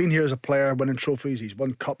 he's been here as a player, winning trophies, he's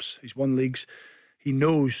won cups, he's won leagues. He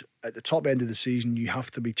knows at the top end of the season, you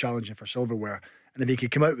have to be challenging for silverware. And if he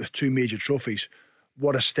could come out with 2 major trophies,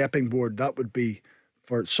 what a stepping board that would be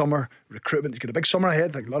for summer recruitment. He's got a big summer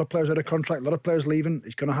ahead, like a lot of players out of contract, a lot of players leaving.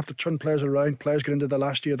 He's going to have to turn players around. Players get into the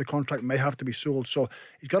last year of the contract, may have to be sold. So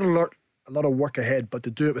he's got a lot of work ahead, but to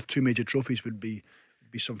do it with 2 major trophies would be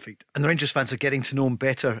some feat. And the Rangers fans are getting to know him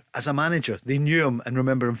better as a manager. They knew him and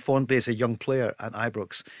remember him fondly as a young player at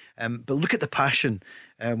Ibrox. But look at the passion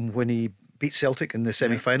when he beat Celtic in the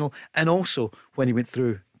semi-final, and also when he went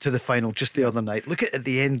through to the final just the other night. Look at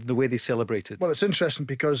the end, the way they celebrated. Well, it's interesting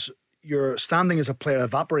because your standing as a player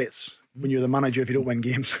evaporates when you're the manager if you don't win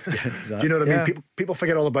games. Do you know what I mean? People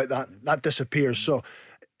forget all about that. That disappears. So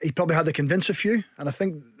he probably had to convince a few, and I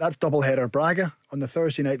think that doubleheader, Braga on the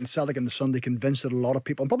Thursday night and Celtic on the Sunday, convinced a lot of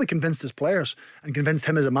people, and probably convinced his players and convinced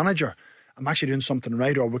him as a manager, I'm actually doing something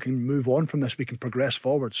right, or we can move on from this, we can progress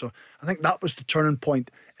forward. So I think that was the turning point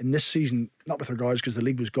in this season, not with regards because the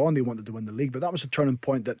league was gone, they wanted to win the league, but that was the turning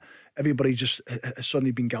point that everybody just has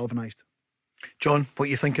suddenly been galvanised. John, what are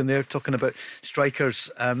you thinking there, talking about strikers?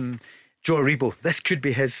 Joe Rebo, this could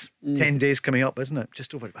be his 10 days coming up, isn't it?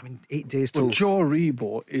 Just over, 8 days till... Well, Joe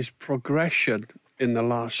Rebo is progression in the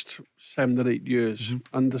last 7 or 8 years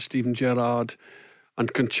under Steven Gerrard,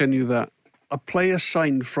 and continue that. A player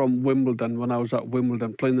signed from Wimbledon when I was at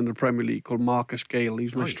Wimbledon playing in the Premier League called Marcus Gale.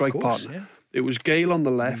 He's my strike partner. Yeah. It was Gale on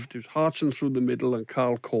the left, it was Hartson through the middle, and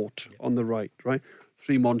Carl Court on the right, right?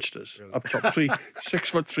 3 monsters up top,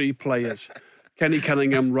 6'3" players. Kenny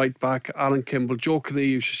Cunningham, right back, Alan Kimball. Joe Cooney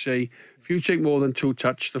used to say, if you take more than 2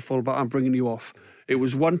 touches, the fullback, I'm bringing you off. It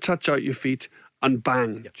was 1 touch out your feet and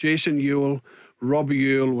bang. Jason Ewell,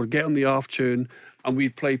 Robbie Earle would get on the half turn and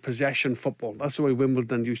we'd play possession football. That's the way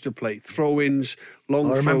Wimbledon used to play. Throw-ins,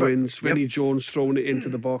 long throw-ins, Vinnie Jones throwing it into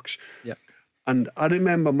the box. Yep. And I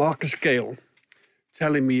remember Marcus Gale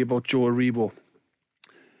telling me about Joe Rebo.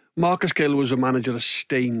 Marcus Gill was a manager of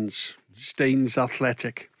Staines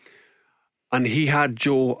Athletic, and he had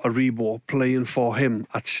Joe Aribo playing for him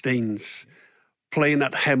at Staines, playing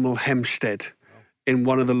at Hemel Hempstead in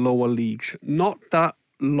one of the lower leagues not that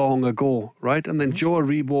long ago, right? And then Joe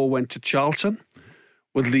Aribo went to Charlton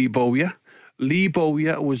with Lee Bowyer. Lee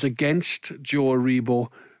Bowyer was against Joe Aribo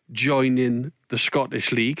joining the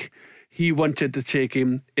Scottish League. He wanted to take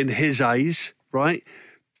him, in his eyes, right,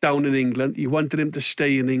 down in England. He wanted him to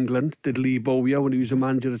stay in England, did Lee Bowyer, when he was a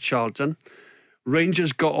manager at Charlton.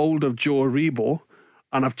 Rangers got hold of Joe Aribo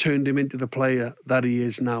and have turned him into the player that he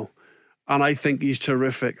is now. And I think he's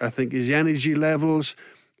terrific. I think his energy levels,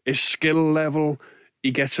 his skill level, he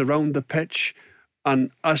gets around the pitch.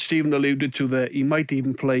 And as Stephen alluded to there, he might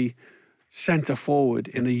even play centre forward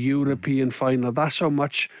in a European final. That's how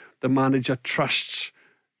much the manager trusts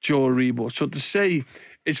Joe Aribo. So to say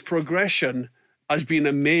his progression has been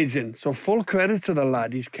amazing. So full credit to the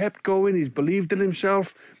lad. He's kept going. He's believed in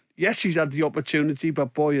himself. Yes, he's had the opportunity,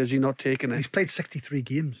 but boy, has he not taken it. He's played 63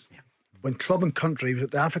 games. Yeah. When club and country, he was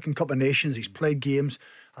at the African Cup of Nations, he's played games.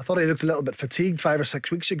 I thought he looked a little bit fatigued 5 or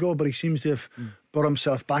 6 weeks ago, but he seems to have brought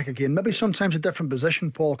himself back again. Maybe sometimes a different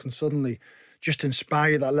position, Paul, can suddenly just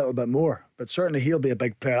inspire you that little bit more. But certainly he'll be a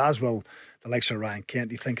big player, as will the likes of Ryan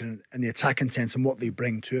Kent, thinking in the attacking sense and what they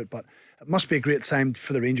bring to it. But it must be a great time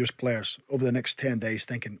for the Rangers players over the next 10 days,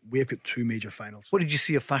 thinking we've got 2 major finals. What did you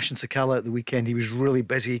see of Fashion Sakala at the weekend? He was really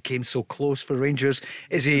busy. He came so close for Rangers.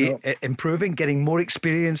 Is he improving, getting more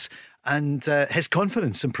experience, and his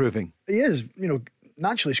confidence improving? He is.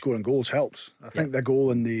 Naturally scoring goals helps. I think the goal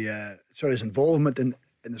in the his involvement in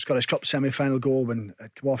the Scottish Cup semi-final goal when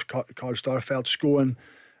it came off Carl Starfelt, scoring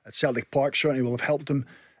at Celtic Park certainly will have helped him.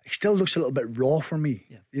 He still looks a little bit raw for me.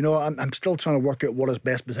 I'm still trying to work out what his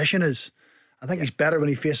best position is. I think he's better when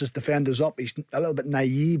he faces defenders up. He's a little bit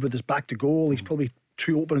naive with his back to goal. He's probably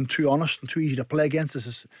too open and too honest and too easy to play against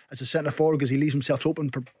as a centre forward, because he leaves himself open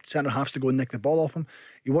for centre halves to go and nick the ball off him.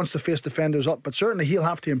 He wants to face defenders up, but certainly he'll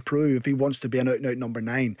have to improve if he wants to be an out-and-out number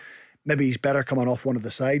 9. Maybe he's better coming off one of the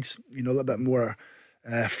sides, a little bit more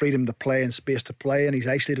freedom to play and space to play, and he's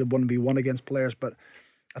isolated 1v1 against players. But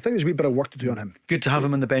I think there's a wee bit of work to do on him. Good to have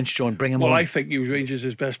him on the bench, John. Bring him on. Well, I think he was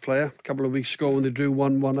Rangers' best player a couple of weeks ago when they drew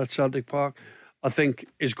 1-1 at Celtic Park. I think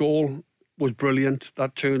his goal was brilliant.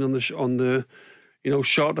 That turn on the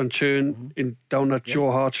shot and turn down at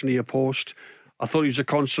Joe Hartson near post. I thought he was a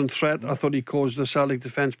constant threat. I thought he caused the Celtic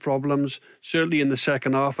defence problems. Certainly in the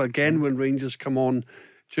second half, again, when Rangers come on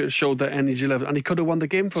to show their energy level, and he could have won the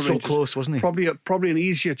game for Rangers. So close, wasn't he? Probably an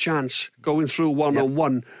easier chance going through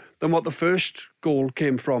one-on-one than what the first goal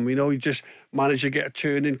came from. He just managed to get a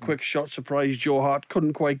turn in, quick shot, surprise Joe Hart,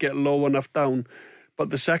 couldn't quite get low enough down. But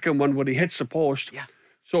the second one, when he hits the post,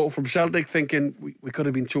 so from Celtic thinking we could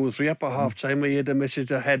have been 2 or 3 up at half time, Maeda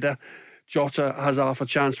misses a header, Jota has half a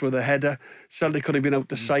chance with a header, Celtic could have been out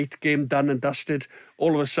to sight, game done and dusted.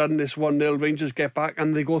 All of a sudden it's 1-0, Rangers get back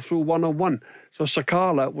and they go through 1-on-1. So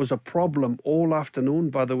Sakala was a problem all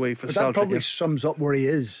afternoon, by the way, for Celtic. That probably sums up where he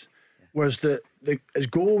is. Whereas his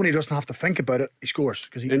goal, when he doesn't have to think about it, he scores,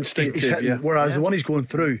 because he's hitting. Whereas the one he's going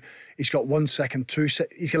through, he's got 1 second, 2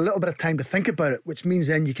 seconds. He's got a little bit of time to think about it, which means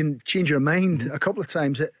then you can change your mind a couple of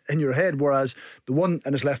times in your head. Whereas the one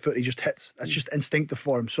in his left foot, he just hits. That's just instinctive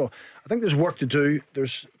for him. So I think there's work to do.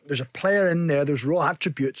 There's a player in there. There's raw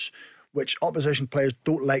attributes which opposition players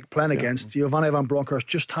don't like playing against. Giovanni Van Bronckhorst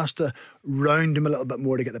just has to round him a little bit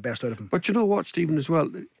more to get the best out of him. But you know what, Stephen, as well,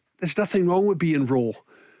 there's nothing wrong with being raw.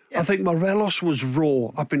 I think Morelos was raw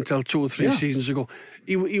up until 2 or 3 seasons ago.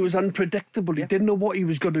 He was unpredictable. He didn't know what he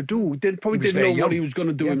was going to do. He probably didn't know what he was going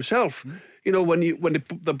to do himself. When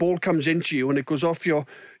the ball comes into you and it goes off your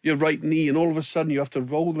right knee, and all of a sudden you have to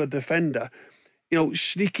roll the defender.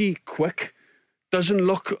 Sneaky, quick, doesn't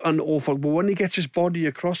look an awful, but when he gets his body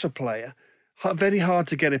across a player, very hard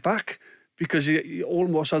to get it back, because he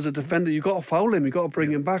almost, as a defender, you've got to foul him, you've got to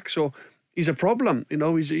bring him back. So he's a problem, and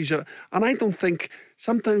I don't think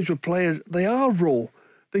sometimes with players, they are raw.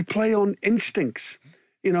 They play on instincts,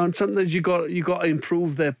 and sometimes you got to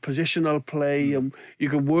improve their positional play, and you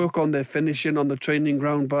can work on their finishing on the training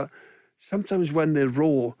ground. But sometimes when they're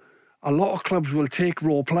raw, a lot of clubs will take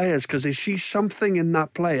raw players because they see something in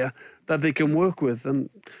that player that they can work with. And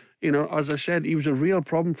as I said, he was a real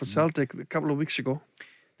problem for Celtic a couple of weeks ago.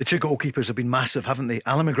 The 2 goalkeepers have been massive, haven't they?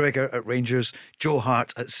 Alan McGregor at Rangers, Joe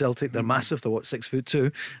Hart at Celtic. They're massive. They're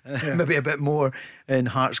 6'2", maybe a bit more in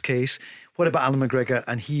Hart's case. What about Alan McGregor?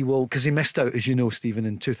 And he will, because he missed out, as you know, Stephen,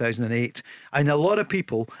 in 2008. And a lot of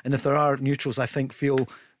people, and if there are neutrals, I think, feel,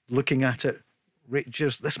 looking at it,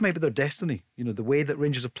 Rangers, this might be their destiny. You know, the way that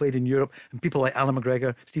Rangers have played in Europe, and people like Alan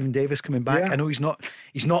McGregor, Stephen Davis coming back. Yeah. I know he's not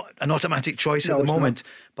an automatic choice No, at the he's moment,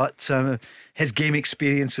 but his game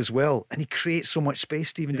experience as well, and he creates so much space,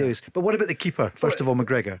 Stephen Davis. But what about the keeper? First of all,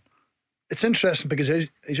 McGregor. It's interesting because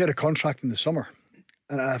he's out of contract in the summer,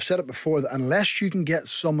 and I've said it before that unless you can get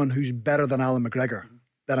someone who's better than Alan McGregor,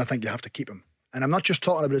 then I think you have to keep him. And I'm not just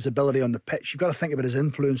talking about his ability on the pitch. You've got to think about his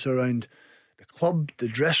influence around the club, the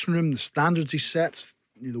dressing room, the standards he sets,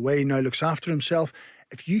 the way he now looks after himself.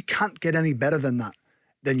 If you can't get any better than that,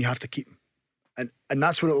 then you have to keep him. And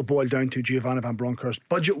that's what it'll boil down to, Giovanni Van Bronckhorst.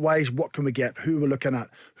 Budget-wise, what can we get? Who are we looking at?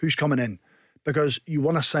 Who's coming in? Because you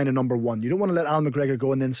want to sign a number one. You don't want to let Alan McGregor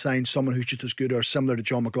go and then sign someone who's just as good or similar to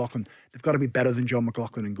John McLaughlin. They've got to be better than John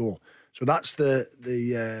McLaughlin and go. So that's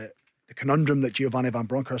the conundrum that Giovanni Van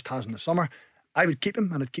Bronckhorst has in the summer. I would keep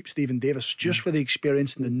him, and I'd keep Stephen Davis just for the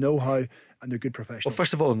experience and the know-how and the good professionals. Well,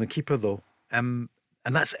 first of all, on the keeper though, and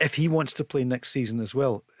that's if he wants to play next season as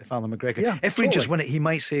well. If Alan McGregor, if Rangers win it, he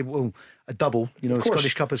might say, "Well, a double,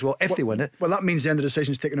 Scottish Cup as well." If they win it, well, that means then the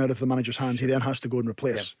decision's taken out of the manager's hands. He then has to go and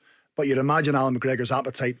replace. Yeah. But you'd imagine Alan McGregor's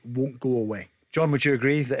appetite won't go away. John, would you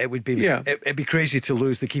agree that it would be it'd be crazy to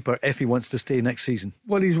lose the keeper if he wants to stay next season?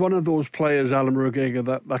 Well, he's one of those players, Alan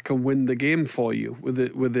McGregor, that can win the game for you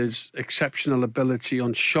with his exceptional ability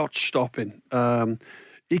on shot stopping.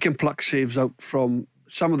 He can pluck saves out from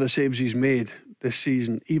some of the saves he's made this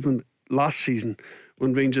season, even last season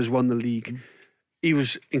when Rangers won the league. He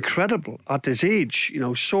was incredible at his age,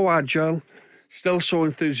 so agile, still so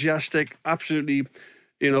enthusiastic, absolutely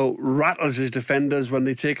rattles his defenders when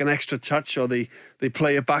they take an extra touch or they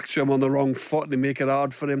play it back to him on the wrong foot. They make it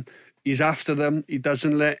hard for him. He's after them. He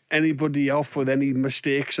doesn't let anybody off with any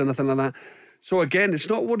mistakes or anything like that. So again, it's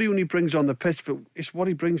not what he only brings on the pitch, but it's what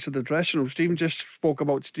he brings to the dressing room. Stephen just spoke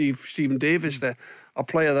about Stephen Davis there, a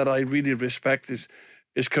player that I really respect.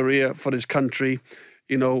 His career for his country,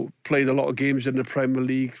 played a lot of games in the Premier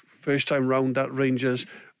League, first time round at Rangers,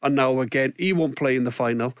 and now again, he won't play in the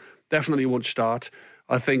final, definitely won't start,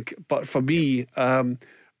 I think. But for me,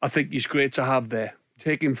 I think he's great to have there.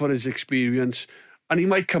 Take him for his experience, and he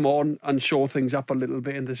might come on and show things up a little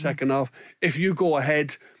bit in the second half. If you go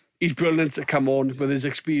ahead, he's brilliant to come on with his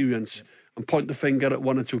experience and point the finger at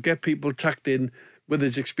one or two, get people tucked in with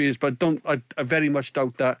his experience. But I very much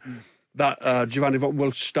doubt that Giovanni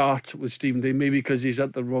will start with Stephen Day, maybe because he's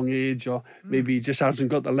at the wrong age, or maybe he just hasn't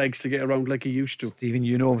got the legs to get around like he used to. Stephen,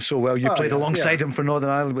 you know him so well. You played alongside him for Northern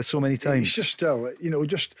Ireland with so many times. He's just still,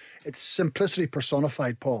 it's simplicity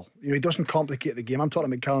personified, Paul. He doesn't complicate the game. I'm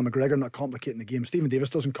talking about Callum McGregor not complicating the game. Stephen Davis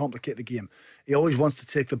doesn't complicate the game. He always wants to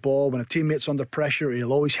take the ball. When a teammate's under pressure,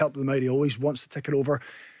 he'll always help them out. He always wants to take it over.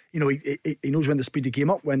 He knows when to speed the game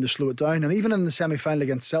up, when to slow it down. And even in the semi-final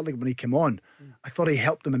against Celtic, when he came on, I thought he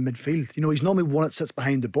helped them in midfield. He's normally one that sits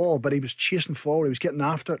behind the ball, but he was chasing forward, he was getting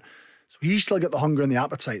after it. So he's still got the hunger and the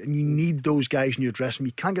appetite, and you need those guys in your dressing room.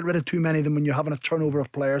 You can't get rid of too many of them when you're having a turnover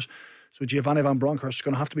of players. So Giovanni Van Bronckhorst is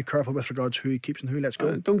going to have to be careful with regards to who he keeps and who he lets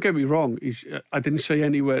go. Don't get me wrong. I didn't say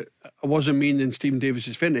anywhere. I wasn't meaning Stephen Davis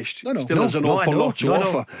is finished. Still has an awful lot to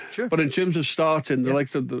offer. Sure. But in terms of starting, the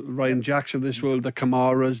likes of the Ryan Jacks of this world, the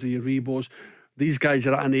Kamaras, the Aribos, these guys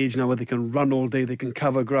are at an age now where they can run all day, they can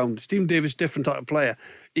cover ground. Stephen Davis, different type of player.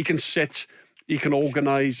 He can sit, he can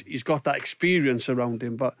organise, he's got that experience around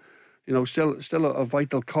him. But still a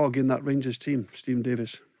vital cog in that Rangers team, Stephen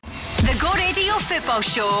Davis. The Go Radio Football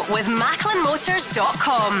Show with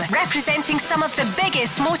MacklinMotors.com, representing some of the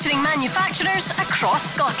biggest motoring manufacturers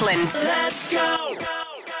across Scotland. Let's go!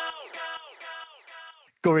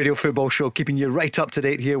 Go Radio Football Show, keeping you right up to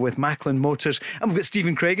date here with Macklin Motors. And we've got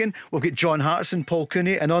Stephen Craigan, we've got John Hartson, Paul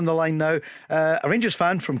Cooney, and on the line now, a Rangers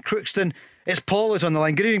fan from Crookston. It's Paul is on the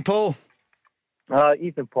line. Good evening, Paul.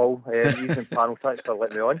 Evening, Paul. Evening, panel. Thanks for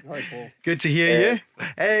letting me on. Hi, Paul. Good to hear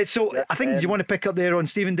you. So I think you want to pick up there on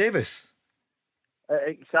Stephen Davis.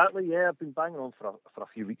 Exactly, yeah. I've been banging on for a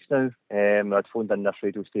few weeks now. I'd phoned in this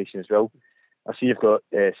radio station as well. I see you've got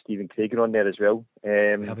Stephen Craigan on there as well.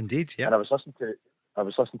 We have indeed, yeah. And I was listening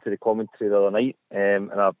to the commentary the other night,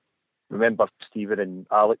 and I remember Stephen and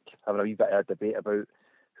Alec having a wee bit of a debate about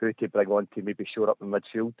who to bring on to maybe shore up in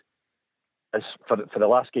midfield. As for the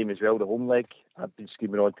last game as well, the home leg, I've been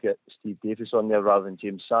screaming on to get Steve Davis on there rather than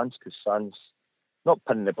James Sands, because Sands, not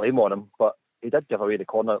pinning the blame on him, but he did give away the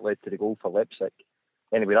corner that led to the goal for Leipzig.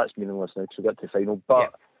 Anyway, that's meaningless now, so we got to the final.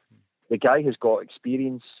 But the guy has got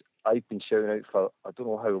experience. I've been shouting out for I don't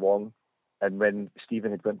know how long, and when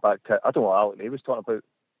Stephen had went back to, I don't know what Alec May was talking about.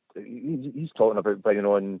 He's talking about bringing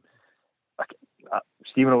on,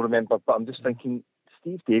 Stephen will remember, but I'm just thinking,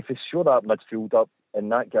 Steve Davis, show that midfield up,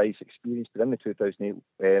 and that guy's experience within the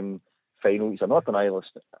 2008 final. He's a Northern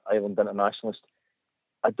Ireland internationalist.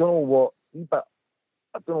 I don't know what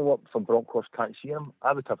from Broncos can't see him.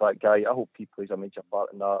 I would have that guy. I hope he plays a major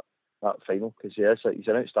part in that final, because he's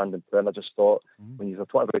an outstanding player. And I just thought when you were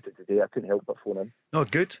talking about it today, I couldn't help but phone in. No,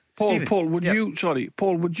 good. Paul,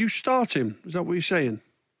 would you start him? Is that what you're saying?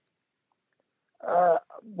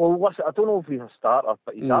 Well, listen, I don't know if he's a starter,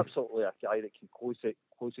 but he's absolutely a guy that can close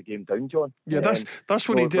the game down, John. Yeah, that's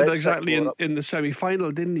what he did exactly in the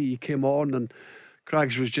semi-final, didn't he? He came on and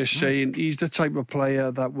Craigs was just saying he's the type of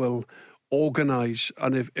player that will organise,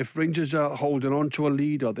 and if Rangers are holding on to a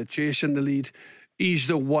lead or they're chasing the lead, he's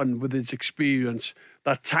the one with his experience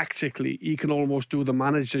that tactically he can almost do the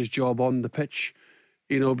manager's job on the pitch.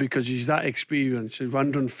 Because he's that experienced. He's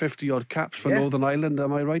 150 odd caps for Northern Ireland.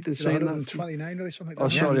 Am I right in saying that? 129 or something like that. Oh,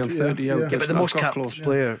 sorry, I'm 30 out. Yeah, but the most capped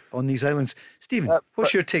player on these islands. Stephen,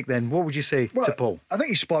 what's your take then? What would you say to Paul? I think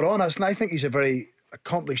he's spot on, and I think he's a very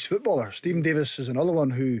accomplished footballer. Stephen Davis is another one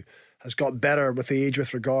who has got better with age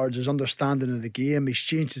with regards his understanding of the game. He's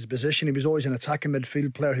changed his position. He was always an attacking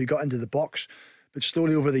midfield player who got into the box, but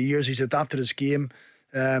slowly over the years he's adapted his game.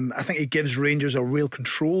 I think he gives Rangers a real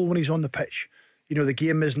control when he's on the pitch. The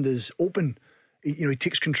game isn't as open. He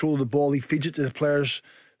takes control of the ball. He feeds it to the players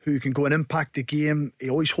who can go and impact the game. He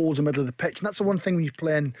always holds the middle of the pitch, and that's the one thing when you're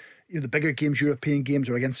playing the bigger games, European games,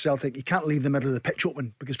 or against Celtic, you can't leave the middle of the pitch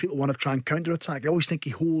open because people want to try and counter attack. I always think he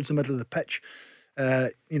holds the middle of the pitch.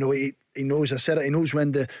 He knows, I said it, he knows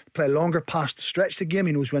when to play longer past to stretch the game.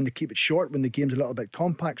 He knows when to keep it short when the game's a little bit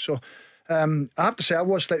compact. So I have to say I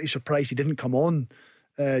was slightly surprised he didn't come on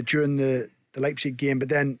during the Leipzig game, but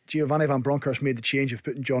then Giovanni Van Bronckhorst made the change of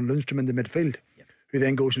putting John Lundstrom in the midfield, who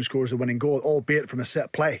then goes and scores the winning goal, albeit from a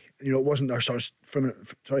set play. It wasn't from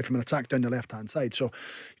an attack down the left hand side. So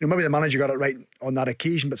maybe the manager got it right on that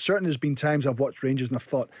occasion, but certainly there's been times I've watched Rangers and I've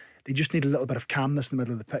thought they just need a little bit of calmness in the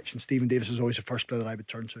middle of the pitch, and Stephen Davis is always the first player that I would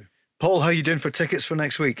turn to. Paul, how are you doing for tickets for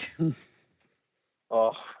next week?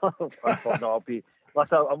 Oh, I thought I'll be.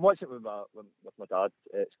 I'm watching it with my dad.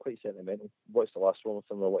 It's quite sentimental. Watched the last one with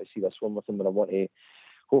him. I want to see this one with him, and I want to.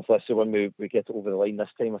 Hopefully, so when we get it over the line this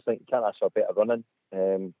time, I think can't ask for a better running.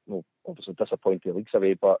 Obviously disappointing leagues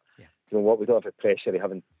away, but you know what? We don't have the pressure of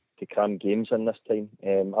having to cram games in this time.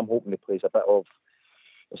 I'm hoping he plays a bit of.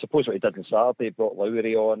 I suppose what he did on Saturday, brought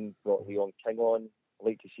Lowry on, brought Leon King on. I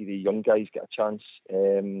like to see the young guys get a chance.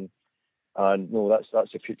 And no, that's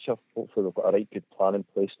the future. Hopefully we've got a right good plan in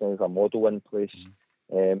place now, a model in place.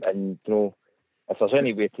 And if there's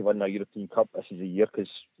any way to win a European Cup, this is the year, because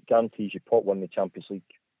it guarantees you pot one the Champions League,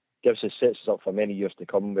 sets us up for many years to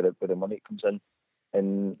come where the money comes in.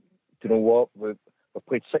 And do you know what? We've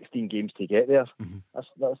played 16 games to get there. That's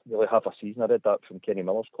nearly half a season. I read that from Kenny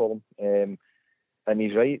Miller's column. And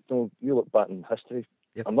he's right. You look back in history.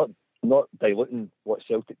 I'm not diluting what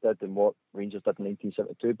Celtic did and what Rangers did in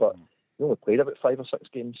 1972, but you only played about 5 or 6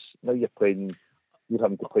 games. Now you're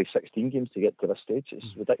having to play 16 games to get to this stage.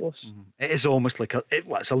 It's ridiculous. It is almost like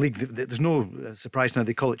it's a league. There's no surprise now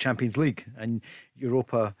they call it Champions League and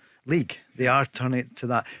Europa League. They are turning it to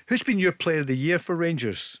that. Who's been your player of the year for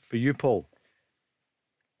Rangers, for you, Paul?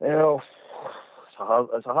 Well, it's a hard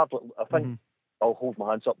I think I'll hold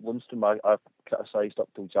my hands up. Lundstrom I've criticised up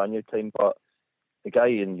till January time, but the guy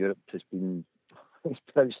in Europe has been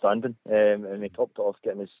outstanding, and he topped it off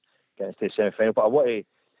getting us to the semi-final. But I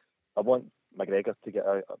want McGregor to get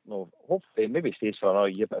hopefully maybe he stays for another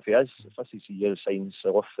year. But if this is the year he signs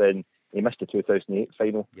off, then he missed the 2008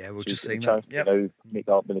 final. Yeah, we'll just say that. Now make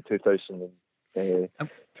that up in the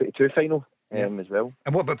 2022 final. As well.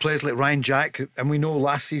 And what about players like Ryan Jack? And we know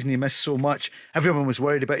last season he missed so much. Everyone was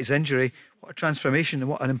worried about his injury. What a transformation and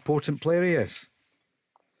what an important player he is.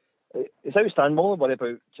 It's outstanding. I'm only worried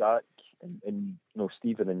about Jack and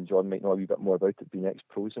Stephen and John might know a wee bit more about it being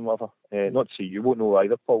ex-pros and whatever. Not to say you won't know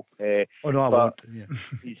either, Paul. I won't. Yeah.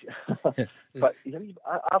 But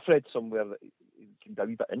I've read somewhere that he can be a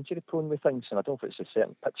wee bit injury prone with things, and I don't know if it's a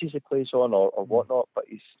certain pitches he plays on or whatnot, but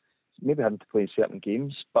he's maybe having to play in certain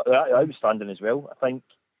games, but outstanding as well. I think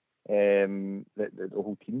the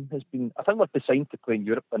whole team has been. I think we're designed to play in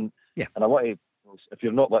Europe, and I want to. If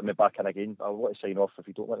you're not letting me back in again, I want to sign off. If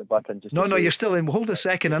you don't let me back in, no, you're still in. Hold a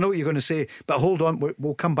second. I know what you're going to say, but hold on.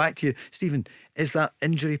 We'll come back to you, Stephen. Is that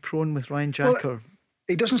injury prone with Ryan Jack? Well,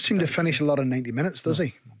 he doesn't seem to finish a lot in 90 minutes, does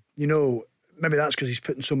he? Maybe that's because he's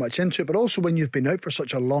putting so much into it, but also when you've been out for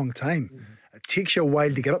such a long time, it takes you a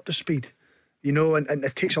while to get up to speed. And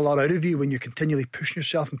it takes a lot out of you when you're continually pushing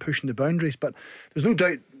yourself and pushing the boundaries. But there's no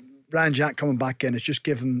doubt Ryan Jack coming back in has just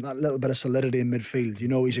given that little bit of solidity in midfield.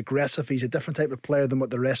 He's aggressive. He's a different type of player than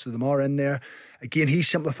what the rest of them are in there. Again, he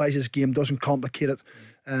simplifies his game, doesn't complicate it.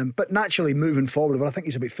 But naturally, moving forward, well, I think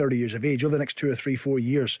he's about 30 years of age. Over the next 2 or 3, 4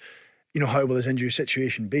 years, how will his injury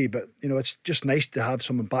situation be? But, it's just nice to have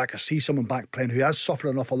someone back or see someone back playing who has suffered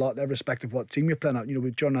an awful lot, irrespective of what team you're playing at.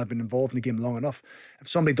 John and I have been involved in the game long enough. If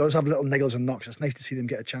somebody does have little niggles and knocks, it's nice to see them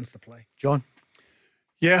get a chance to play. John?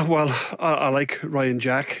 Yeah, well, I like Ryan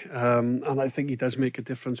Jack, and I think he does make a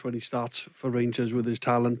difference when he starts for Rangers with his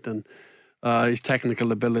talent and his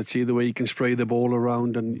technical ability, the way he can spray the ball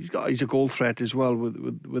around, and he's a goal threat as well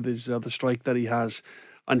with his the strike that he has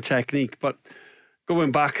and technique. But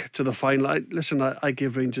going back to the final, I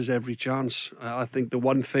give Rangers every chance. I think the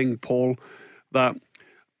one thing, Paul, that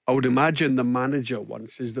I would imagine the manager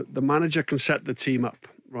wants is that the manager can set the team up,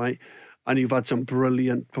 right? And you've had some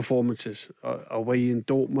brilliant performances away in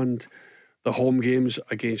Dortmund, the home games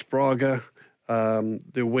against Braga,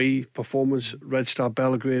 the away performance, Red Star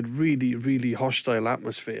Belgrade, really, really hostile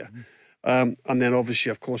atmosphere. And then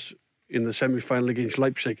obviously, of course, in the semi-final against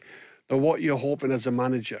Leipzig. Now, what you're hoping as a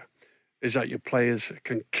manager is that your players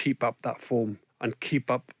can keep up that form and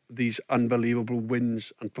keep up these unbelievable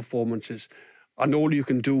wins and performances. And all you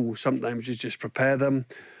can do sometimes is just prepare them.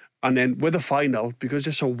 And then with a final, because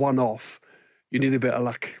it's a one-off, you need a bit of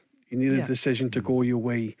luck. You need a decision to go your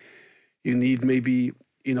way. You need maybe,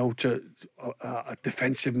 a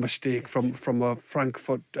defensive mistake from a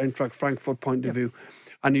Eintracht Frankfurt point of view.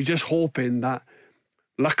 And you're just hoping that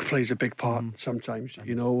luck plays a big part sometimes,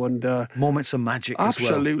 and moments of magic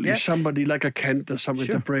absolutely as well. Somebody like a Kent or something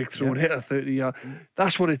to break through and hit a 30-yard.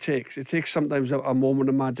 That's what it takes. It takes sometimes a moment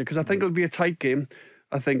of magic, because I think it'll be a tight game.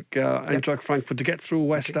 I think Eintracht Frankfurt to get through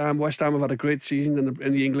West Ham. West Ham have had a great season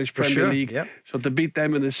in the English Premier League. So to beat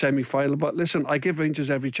them in the semi-final. But listen, I give Rangers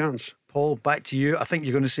every chance. Paul, back to you. I think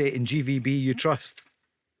you're going to say in GVB you trust.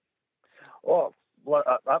 Oh, well,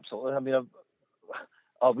 absolutely. I mean,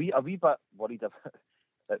 a wee bit worried.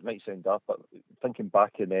 It might sound daft, but thinking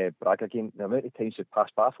back in the Braga game, the amount of times we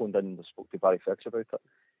passed back, I phoned in and spoke to Barry Fergus about it.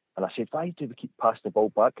 And I said, why do we keep passing the ball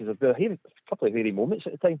back? Because there were a couple of hairy moments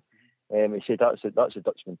at the time. He said that's a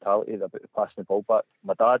Dutch mentality about passing the ball back.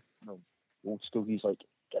 My dad, old school, he's like,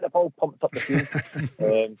 get the ball pumped up the field.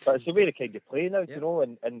 But it's the way they kind of play now,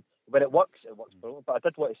 and when it works brilliant. But I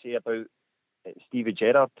did want to say about Stevie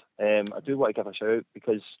Gerrard. I do want to give a shout out,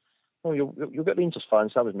 because you'll get Rangers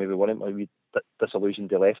fans. That was maybe one of them, maybe disillusioned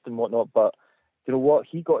they left and whatnot. But you know what?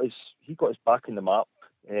 He got his back in the map.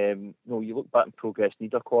 You look back in Progress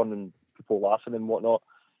Niederkorn and people laughing and whatnot.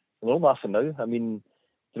 And they're all laughing now. I mean,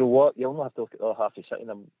 you know what? You only have to look at the other half of the city.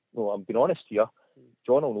 I'm being honest here.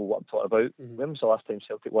 John will know what I'm talking about. When was the last time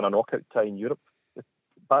Celtic won a knockout tie in Europe?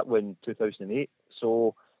 Back when 2008.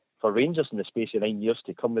 So for Rangers in the space of 9 years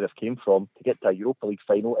to come where they've came from, to get to a Europa League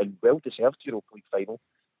final, and well-deserved Europa League final,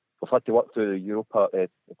 we've had to work through the Europa the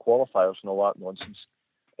qualifiers and all that nonsense.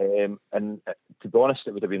 And to be honest,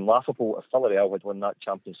 it would have been laughable if Villarreal had won that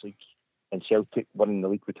Champions League and Celtic winning the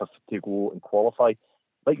league would have to go and qualify.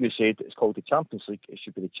 Like you said, it's called the Champions League. It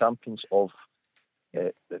should be the champions of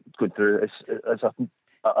going through.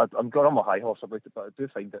 I'm going on my high horse about it, but I do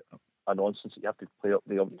find it a nonsense that you have to play up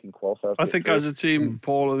the umpteen qualifiers. I think as a team,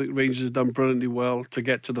 Paul, I think Rangers have done brilliantly well to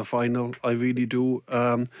get to the final. I really do.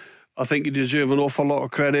 I think you deserve an awful lot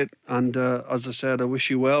of credit, and as I said, I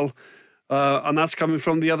wish you well. And that's coming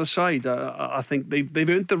from the other side. I think they've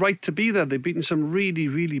earned the right to be there. They've beaten some really,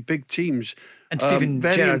 really big teams. And Stephen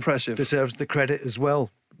very Gerrard impressive. Deserves the credit as well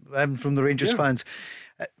from the Rangers fans.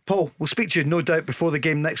 Paul, we'll speak to you no doubt before the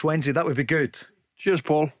game next Wednesday. That would be good. Cheers,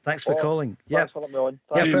 Paul. Thanks for calling. Thanks for letting me on.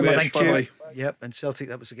 Yes, thank you. Bye. Yep, and Celtic,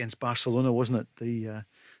 that was against Barcelona, wasn't it?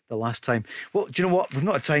 The last time. Well, do you know what? We've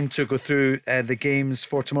not had time to go through the games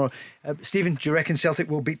for tomorrow. Stephen, do you reckon Celtic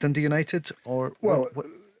will beat Dundee United? Or what?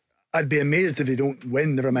 I'd be amazed if they don't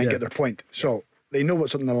win, never mind get their point. So they know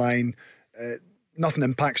what's on the line. Nothing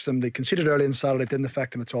impacts them. They conceded early on Saturday, didn't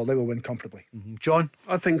affect them at all. They will win comfortably. John?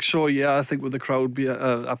 I think so, yeah. I think with the crowd be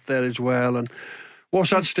up there as well. And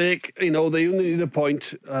what's at stake? They only need a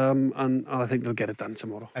point, and I think they'll get it done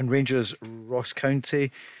tomorrow. And Rangers, Ross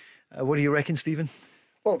County. What do you reckon, Stephen?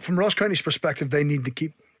 Well, from Ross County's perspective, they need to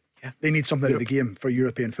keep. They need something out of the game for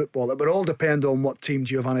European football. It would all depend on what team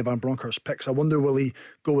Giovanni Van Bronckhorst picks. I wonder, will he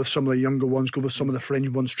go with some of the younger ones, go with some of the fringe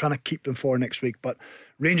ones, trying to keep them for next week. But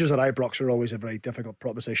Rangers at Ibrox are always a very difficult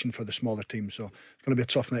proposition for the smaller teams, so it's going to be a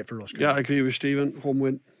tough night for Ross County. Yeah, I agree with Stephen. Home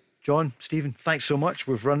win. John, Stephen, thanks so much.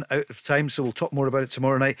 We've run out of time, so we'll talk more about it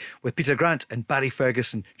tomorrow night with Peter Grant and Barry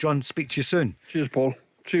Ferguson. John, speak to you soon. Cheers, Paul.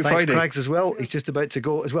 See you Thanks, Friday. Craigs, as well. He's just about to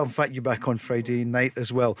go as well. In fact, you're back on Friday night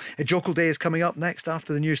as well. Jokel Day is coming up next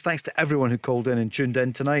after the news. Thanks to everyone who called in and tuned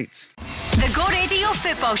in tonight. The Go Radio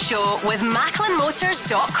Football Show with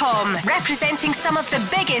MacklinMotors.com, representing some of the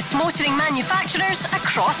biggest motoring manufacturers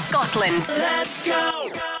across Scotland. Let's go.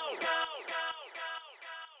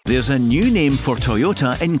 There's a new name for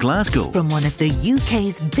Toyota in Glasgow. From one of the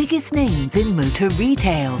UK's biggest names in motor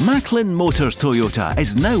retail. Macklin Motors Toyota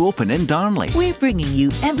is now open in Darnley. We're bringing you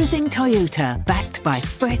everything Toyota, backed by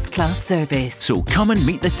first-class service. So come and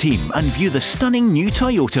meet the team and view the stunning new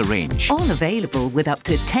Toyota range. All available with up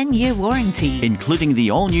to 10-year warranty. Including the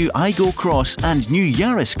all-new Igo Cross and new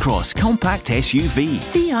Yaris Cross compact SUV.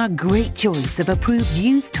 See our great choice of approved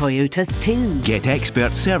used Toyotas too. Get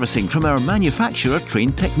expert servicing from our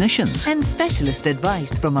manufacturer-trained technicians. And specialist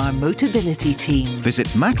advice from our Motability team.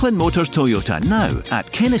 Visit Macklin Motors Toyota now at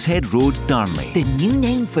Kennishead Road, Darnley. The new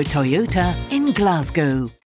name for Toyota in Glasgow.